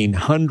paying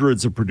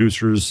hundreds of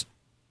producers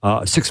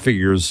 6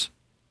 figures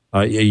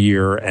a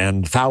year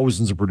and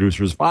thousands of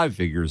producers 5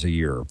 figures a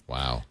year.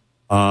 Wow.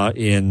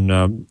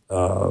 In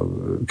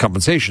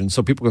compensation.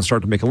 So people can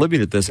start to make a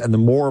living at this. And the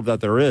more of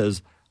that there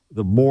is,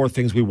 the more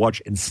things we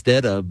watch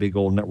instead of big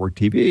old network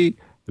TV,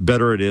 the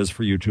better it is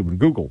for YouTube and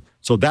Google.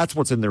 So that's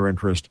what's in their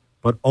interest.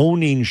 But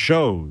owning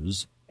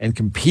shows and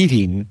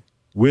competing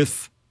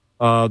with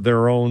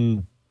their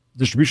own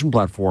distribution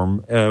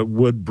platform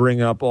would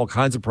bring up all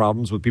kinds of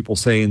problems with people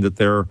saying that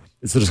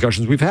it's the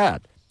discussions we've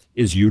had.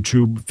 Is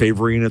YouTube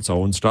favoring its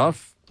own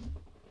stuff?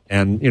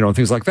 And,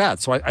 things like that.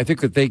 So I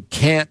think that they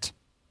can't.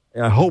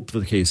 I hope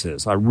the case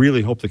is. I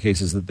really hope the case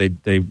is that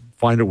they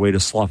find a way to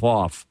slough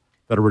off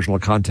that original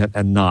content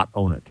and not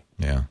own it.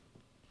 Yeah.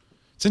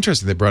 It's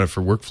interesting they brought it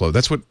for workflow.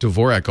 That's what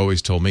Dvorak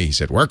always told me. He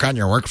said, work on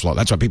your workflow.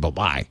 That's what people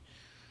buy.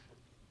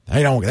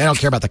 They don't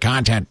care about the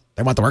content.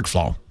 They want the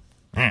workflow.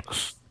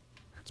 It's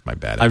my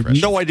bad impression. I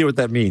have no idea what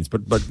that means,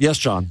 but yes,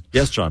 John.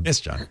 Yes, John.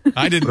 Yes, John.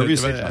 I didn't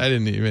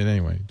even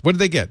anyway. What did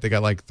they get? They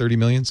got like 30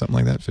 million, something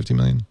like that, 50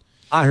 million?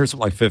 I heard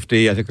something like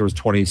 50. I think there was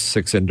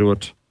 26 into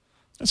it.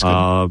 That's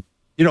good.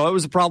 It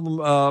was a problem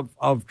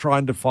of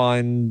trying to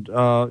find,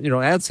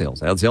 ad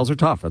sales. Ad sales are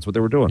tough. That's what they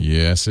were doing.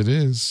 Yes, it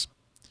is.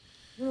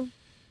 Yeah.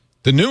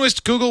 The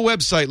newest Google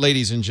website,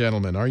 ladies and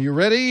gentlemen. Are you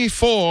ready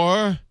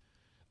for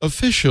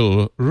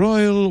official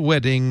royal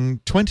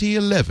wedding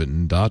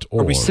 2011.org?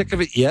 Are we sick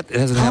of it yet? It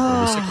hasn't happened.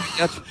 Are we sick of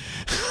it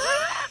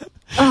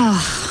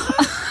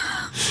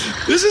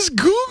yet? This is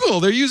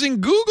Google. They're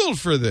using Google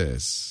for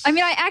this. I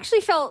mean, I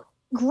actually felt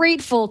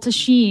grateful to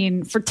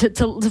Sheen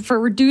for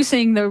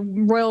reducing the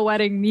royal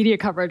wedding media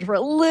coverage for a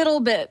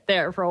little bit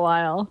there for a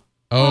while.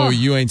 Oh,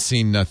 you ain't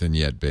seen nothing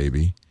yet,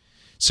 baby.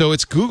 So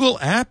it's Google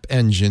App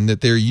Engine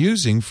that they're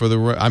using for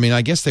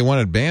I guess they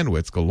wanted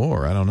bandwidth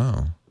galore. I don't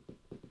know.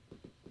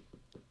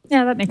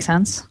 Yeah, that makes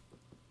sense.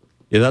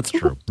 Yeah, that's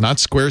true. Not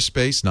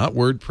Squarespace, not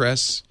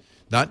WordPress,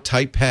 not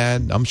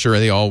TypePad. I'm sure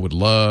they all would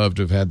love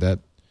to have had that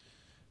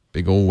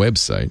big old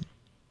website.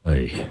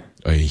 Hey.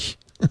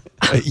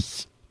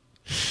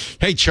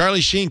 Hey, Charlie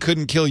Sheen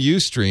couldn't kill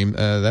Ustream.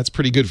 That's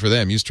pretty good for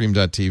them.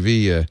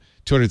 Ustream.tv,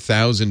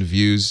 200,000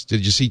 views.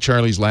 Did you see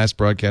Charlie's last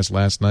broadcast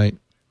last night?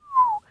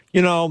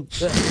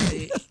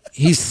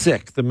 He's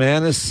sick. The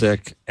man is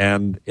sick,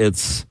 and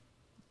it's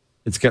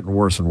getting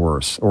worse and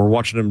worse. We're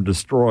watching him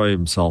destroy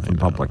himself in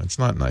public. It's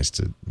not nice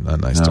to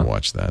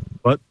watch that.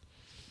 But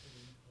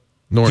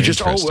nor Jake.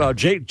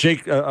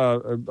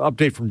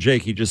 Update from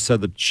Jake. He just said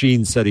that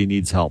Sheen said he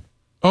needs help.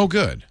 Oh,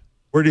 good.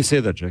 Where did he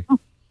say that, Jake?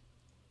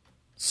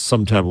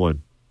 Some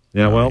tabloid.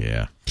 Yeah,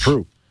 yeah.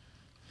 True.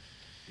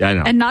 Yeah, I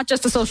know. And not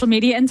just a social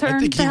media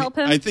intern to help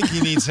him? I think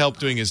he needs help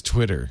doing his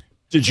Twitter.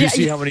 Did you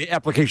see how many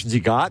applications he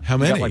got? How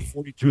many? He got like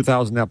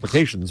 42,000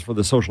 applications for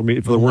the social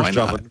media, for the work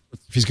job.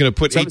 If he's going to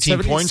put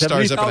 18 porn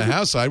stars up in a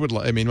house,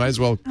 might as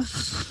well.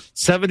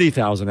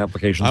 70,000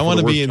 applications. I want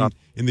to be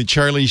in the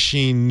Charlie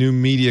Sheen new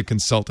media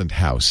consultant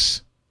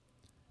house.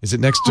 Is it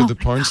next to the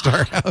porn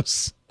star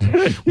house?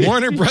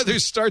 Warner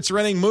Brothers starts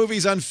renting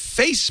movies on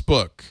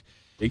Facebook.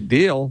 Big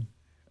deal.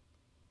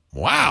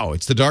 Wow,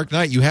 it's The Dark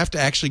Knight. You have to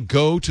actually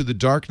go to the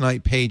Dark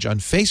Knight page on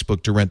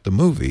Facebook to rent the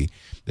movie.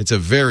 It's a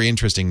very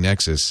interesting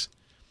nexus.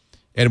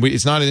 And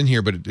it's not in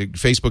here, but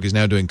Facebook is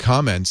now doing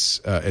comments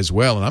as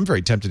well. And I'm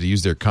very tempted to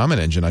use their comment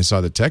engine. I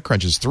saw that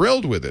TechCrunch is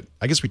thrilled with it.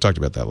 I guess we talked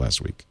about that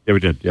last week. Yeah, we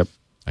did. Yep.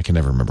 I can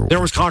never remember.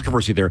 There was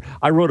controversy there.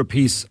 I wrote a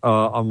piece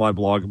on my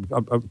blog.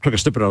 I took a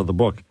snippet out of the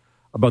book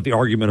about the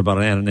argument about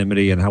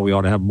anonymity and how we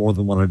ought to have more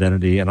than one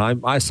identity. And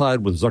I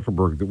side with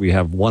Zuckerberg that we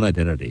have one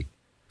identity.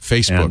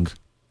 Facebook. And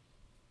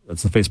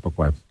that's the Facebook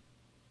way.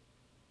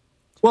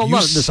 Well, you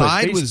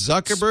side with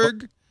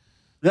Zuckerberg?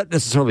 not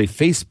necessarily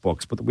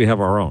Facebook's, but that we have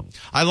our own.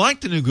 I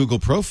like the new Google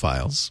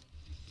profiles.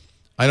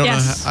 I don't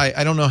know.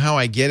 I don't know how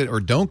I get it or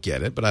don't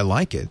get it, but I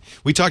like it.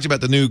 We talked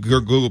about the new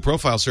Google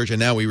profile search, and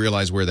now we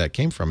realize where that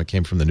came from. It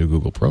came from the new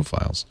Google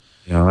profiles.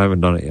 Yeah, I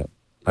haven't done it yet.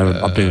 I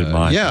haven't updated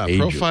mine. Yeah,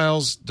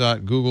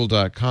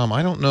 profiles.google.com.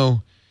 I don't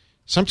know.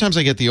 Sometimes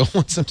I get the old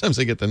one. Sometimes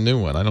I get the new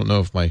one. I don't know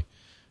if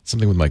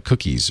something with my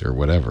cookies or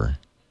whatever.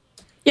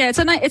 Yeah,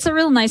 it's a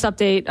real nice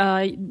update.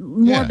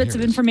 More bits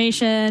of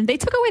information. They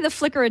took away the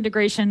Flickr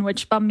integration,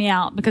 which bummed me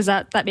out because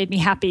that made me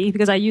happy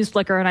because I use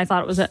Flickr and I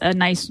thought it was a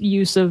nice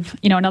use of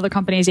another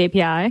company's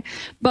API.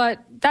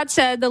 But that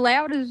said, the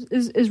layout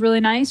is really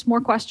nice.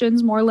 More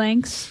questions, more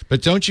links.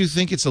 But don't you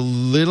think it's a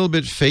little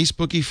bit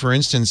Facebooky? For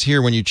instance,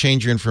 here when you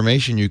change your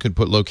information, you could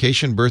put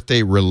location,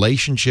 birthday,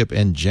 relationship,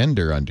 and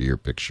gender under your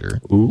picture.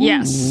 Ooh.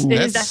 Yes, it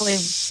is definitely.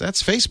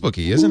 That's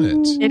Facebooky, isn't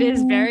it? It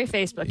is very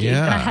Facebooky.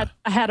 Yeah. And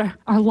I had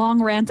a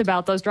long rant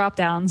about those drop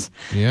downs.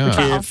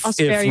 Yeah. I'll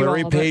spare if you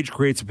Larry all, Page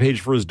creates a page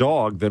for his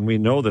dog, then we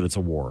know that it's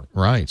a war.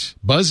 Right.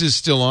 Buzz is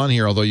still on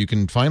here, although you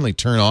can finally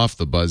turn off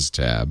the Buzz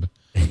tab.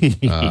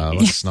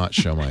 Let's not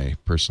show my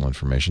personal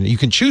information. You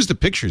can choose the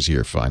pictures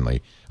here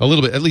finally,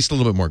 at least a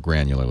little bit more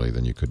granularly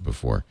than you could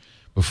before.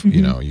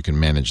 You can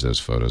manage those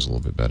photos a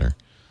little bit better.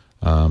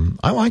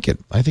 I like it.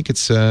 I think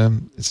it's a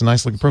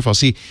nice looking profile.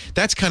 See,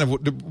 that's kind of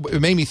what it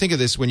made me think of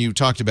this when you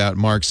talked about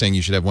Mark saying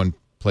you should have one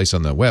place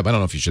on the web. I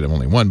don't know if you should have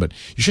only one, but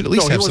you should at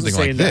least have something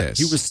like this.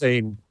 He was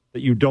saying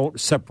that you don't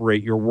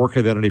separate your work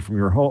identity from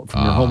your home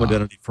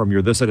identity, from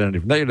your this identity,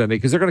 from that identity,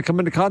 because they're going to come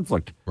into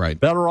conflict. Right.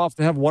 Better off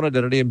to have one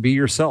identity and be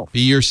yourself. Be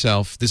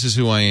yourself. This is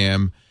who I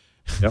am.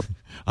 Yep.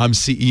 I'm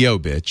CEO,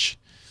 bitch.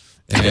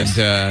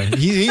 And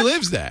he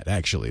lives that,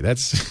 actually.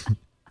 That's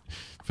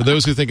for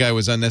those who think I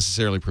was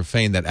unnecessarily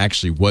profane, that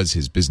actually was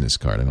his business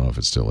card. I don't know if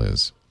it still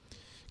is.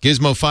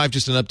 Gizmo 5,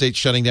 just an update,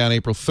 shutting down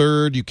April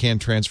 3rd. You can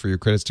transfer your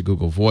credits to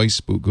Google Voice.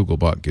 Google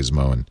bought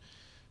Gizmo and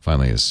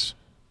finally has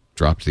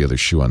dropped the other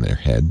shoe on their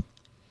head.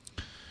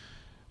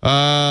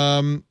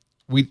 I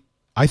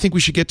think we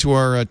should get to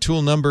our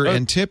tool number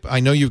and tip.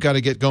 I know you've got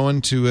to get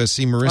going to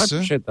see Marissa I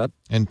appreciate that.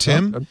 and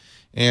Tim. Okay.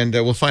 And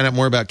we'll find out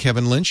more about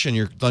Kevin Lynch and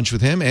your lunch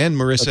with him and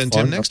Marissa and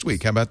Tim next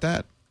week. How about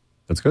that?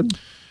 That's good.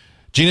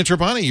 Gina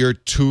Trapani, your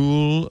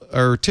tool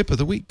or tip of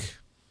the week.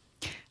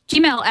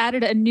 Gmail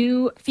added a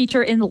new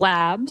feature in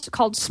Labs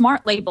called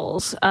Smart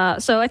Labels.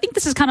 So I think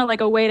this is kind of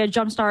like a way to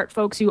jumpstart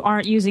folks who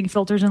aren't using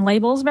filters and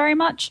labels very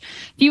much.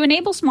 If you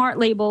enable Smart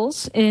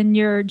Labels in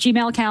your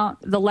Gmail account,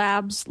 the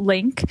Labs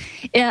link,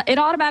 it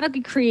automatically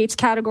creates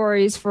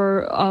categories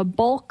for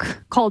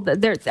bulk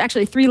there's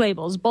actually 3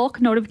 labels: bulk,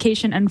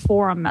 notification, and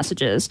forum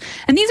messages.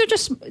 And these are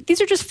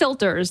just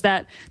filters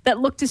that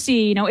look to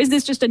see, is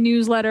this just a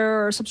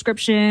newsletter or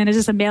subscription? Is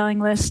this a mailing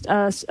list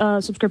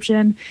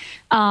subscription?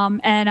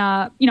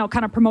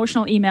 Kind of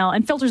promotional email,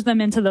 and filters them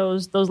into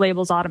those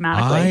labels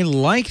automatically. I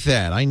like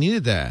that. I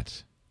needed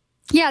that.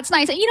 Yeah, it's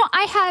nice.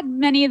 I had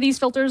many of these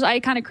filters. I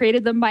kind of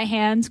created them by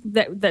hand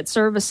that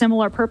serve a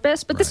similar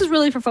purpose. But this is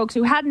really for folks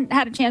who hadn't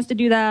had a chance to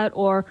do that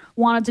or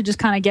wanted to just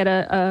kind of get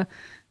a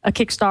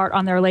kickstart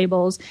on their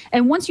labels.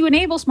 And once you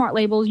enable Smart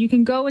Labels, you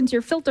can go into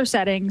your filter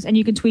settings and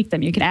you can tweak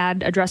them. You can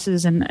add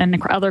addresses and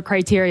other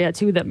criteria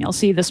to them. You'll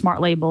see the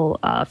Smart Label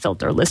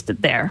filter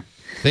listed there.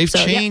 They've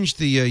changed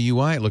the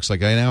UI, it looks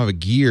like. I now have a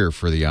gear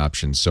for the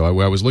options. So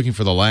I was looking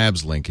for the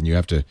Labs link, and you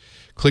have to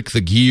click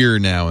the gear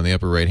now in the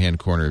upper right-hand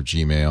corner of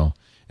Gmail,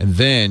 and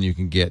then you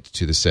can get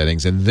to the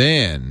settings, and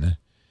then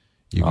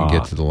you can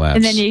get to the Labs.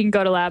 And then you can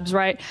go to Labs,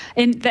 right?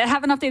 And they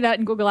haven't updated that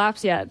in Google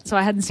Apps yet, so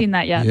I hadn't seen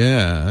that yet.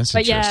 Yeah, that's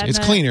interesting. Yeah, it's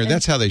cleaner.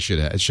 That's how they should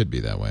have. It should be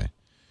that way.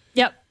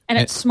 Yep, and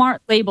it's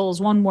Smart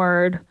Labels, one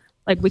word,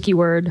 like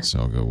WikiWord. So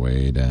I'll go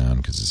way down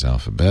because it's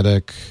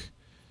alphabetic.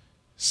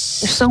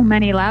 There's so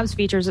many Labs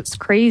features, it's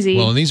crazy.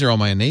 Well, and these are all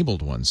my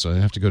enabled ones, so I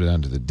have to go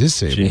down to the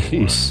disabled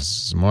ones.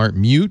 Smart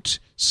mute,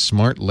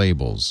 Smart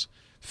Labels.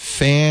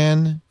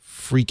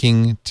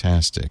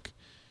 Fan-freaking-tastic.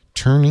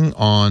 Turning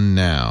on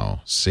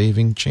now.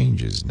 Saving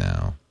changes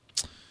now.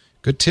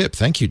 Good tip.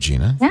 Thank you,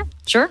 Gina. Yeah,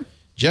 sure.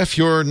 Jeff,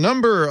 your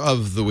number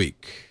of the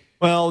week.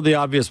 Well, the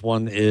obvious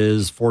one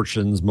is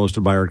Fortune's most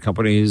admired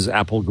companies,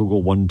 Apple,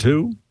 Google, 1,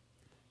 2.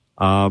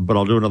 But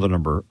I'll do another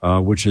number,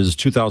 which is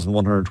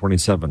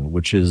 2,127,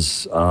 which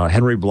is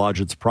Henry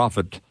Blodgett's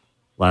profit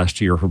last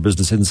year for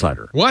Business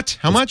Insider. What?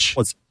 How much?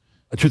 What's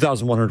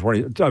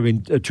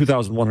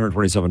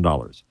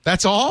 $2,127.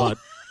 That's all?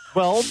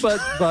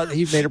 But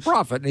he made a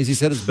profit, and as he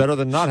said, it's better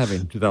than not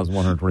having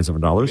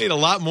 $2,127. Made a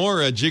lot more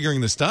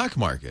jiggering the stock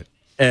market.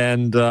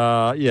 And you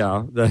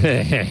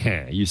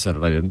said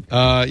it, I didn't.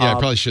 I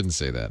probably shouldn't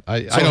say that.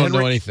 I don't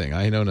know anything.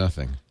 I know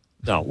nothing.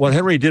 No, what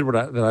Henry did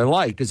that I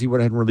liked is he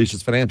went ahead and released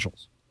his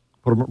financials,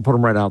 put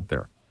them right out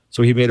there.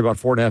 So he made about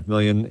 $4.5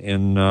 million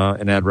in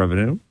ad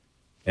revenue.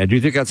 And do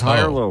you think that's high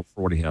or low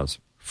for what he has?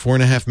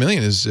 $4.5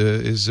 million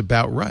is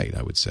about right,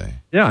 I would say.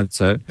 Yeah, I'd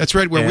say that's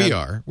right where we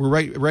are. We're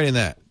right in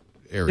that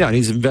area. Yeah, and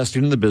he's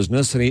investing in the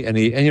business, and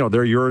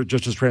you're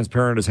just as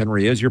transparent as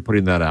Henry is. You're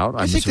putting that out.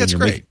 I think that's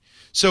great.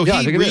 So he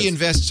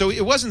reinvests. So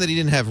it wasn't that he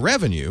didn't have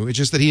revenue; it's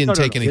just that he didn't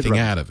take anything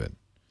out of it.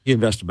 he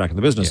invested back in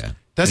the business. Yeah.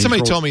 That's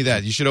somebody told me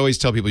that. You should always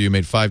tell people you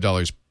made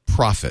 $5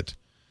 profit.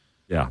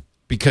 Yeah.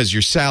 Because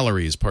your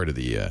salary is part of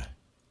the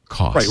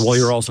cost. Right. Well,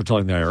 you're also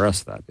telling the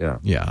IRS that. Yeah.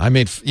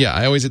 Yeah.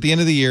 I always, at the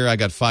end of the year, I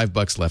got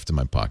 $5 left in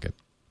my pocket.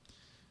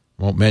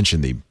 Won't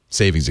mention the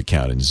savings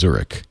account in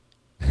Zurich.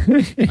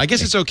 I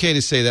guess it's okay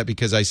to say that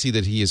because I see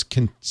that he is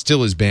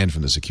still is banned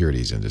from the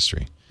securities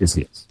industry. Yes,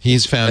 he is.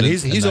 He's found and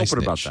he's nice open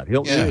niche.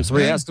 about that.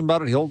 Somebody asked him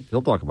about it,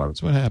 he'll talk about it.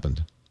 That's what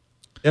happened.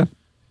 Yeah.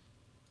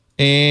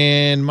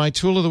 And my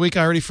tool of the week,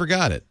 I already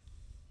forgot it.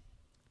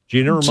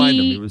 Gina, remind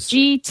him. It was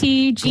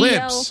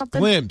GTGL something.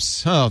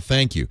 Glimpse. Oh,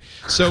 thank you.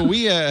 So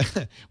we're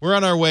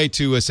on our way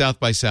to South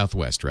by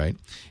Southwest, right?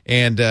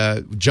 And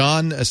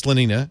John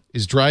Slanina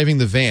is driving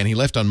the van. He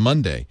left on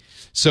Monday.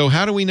 So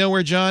how do we know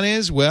where John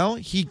is? Well,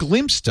 he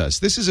glimpsed us.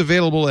 This is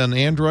available on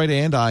Android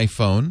and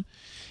iPhone.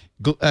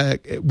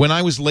 When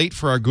I was late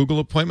for our Google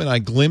appointment,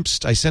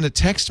 I sent a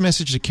text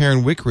message to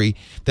Karen Wickery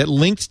that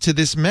linked to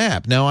this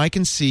map. Now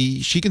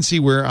she can see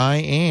where I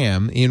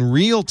am in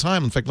real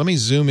time. In fact, let me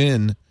zoom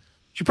in.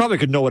 She probably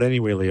could know it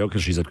anyway, Leo,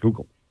 because she's at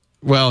Google.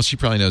 Well, she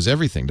probably knows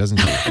everything, doesn't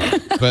she?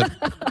 But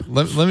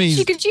let me...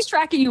 She's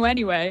tracking you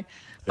anyway.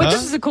 But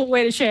this is a cool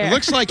way to share. It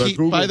looks like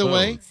by the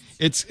way,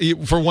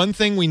 for one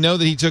thing, we know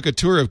that he took a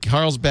tour of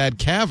Carlsbad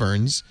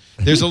Caverns.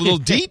 There's a little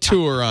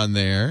detour on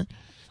there.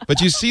 But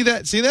you see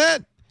that? See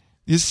that?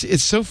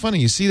 It's so funny.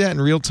 You see that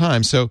in real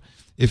time. So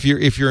if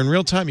you're in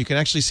real time, you can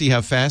actually see how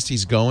fast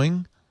he's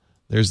going.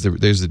 There's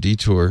the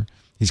detour.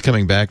 He's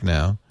coming back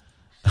now.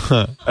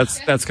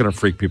 That's going to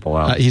freak people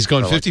out. He's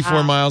going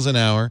 54 miles an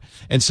hour.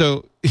 And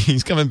so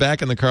he's coming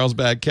back on the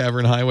Carlsbad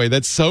Cavern Highway.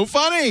 That's so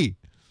funny.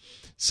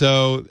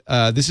 So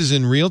this is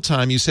in real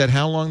time. You said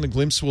how long the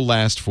glimpse will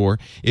last for.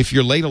 If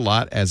you're late a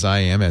lot, as I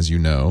am, as you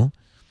know,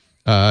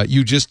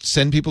 you just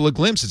send people a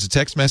glimpse. It's a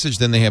text message.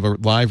 Then they have a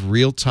live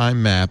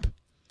real-time map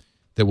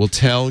that will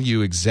tell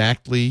them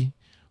exactly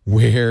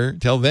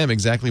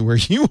where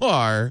you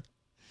are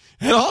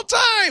at all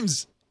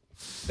times.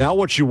 Now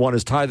what you want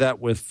is tie that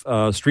with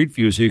Street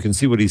View so you can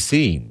see what he's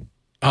seeing.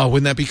 Oh,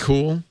 wouldn't that be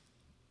cool?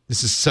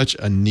 This is such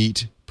a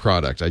neat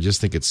product. I just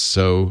think it's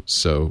so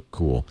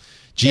cool.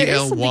 GLY. There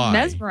is something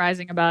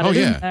mesmerizing about it,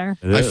 isn't there?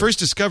 I first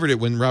discovered it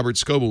when Robert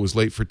Scoble was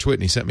late for Twit,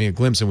 and he sent me a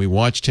glimpse, and we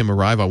watched him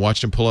arrive. I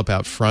watched him pull up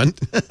out front.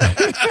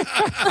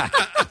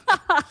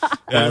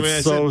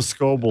 That's so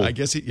Scoble. I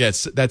guess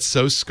that's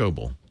so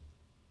Scoble.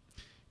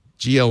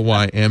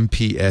 GLYMPSE.com.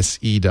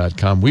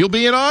 We'll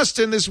be in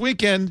Austin this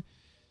weekend.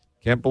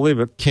 Can't believe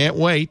it. Can't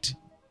wait.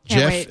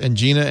 Jeff and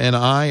Gina and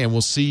I, and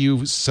we'll see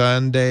you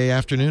Sunday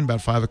afternoon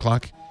about 5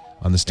 o'clock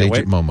on the stage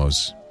at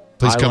Momo's.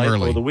 Please come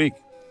early. For the week.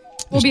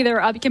 We'll be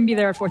there. You can be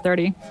there at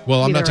 4:30.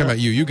 Well, I'm not talking about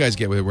you. You guys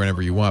get with it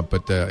whenever you want,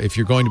 but if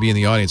you're going to be in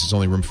the audience, there's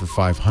only room for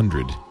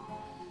 500.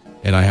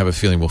 And I have a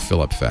feeling we'll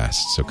fill up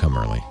fast, so come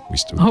early.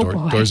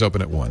 Doors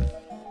open at 1.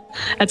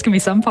 That's going to be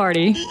some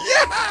party.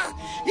 Yeah!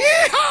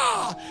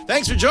 Yeehaw!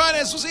 Thanks for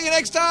joining us. We'll see you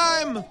next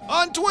time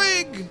on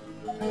Twig.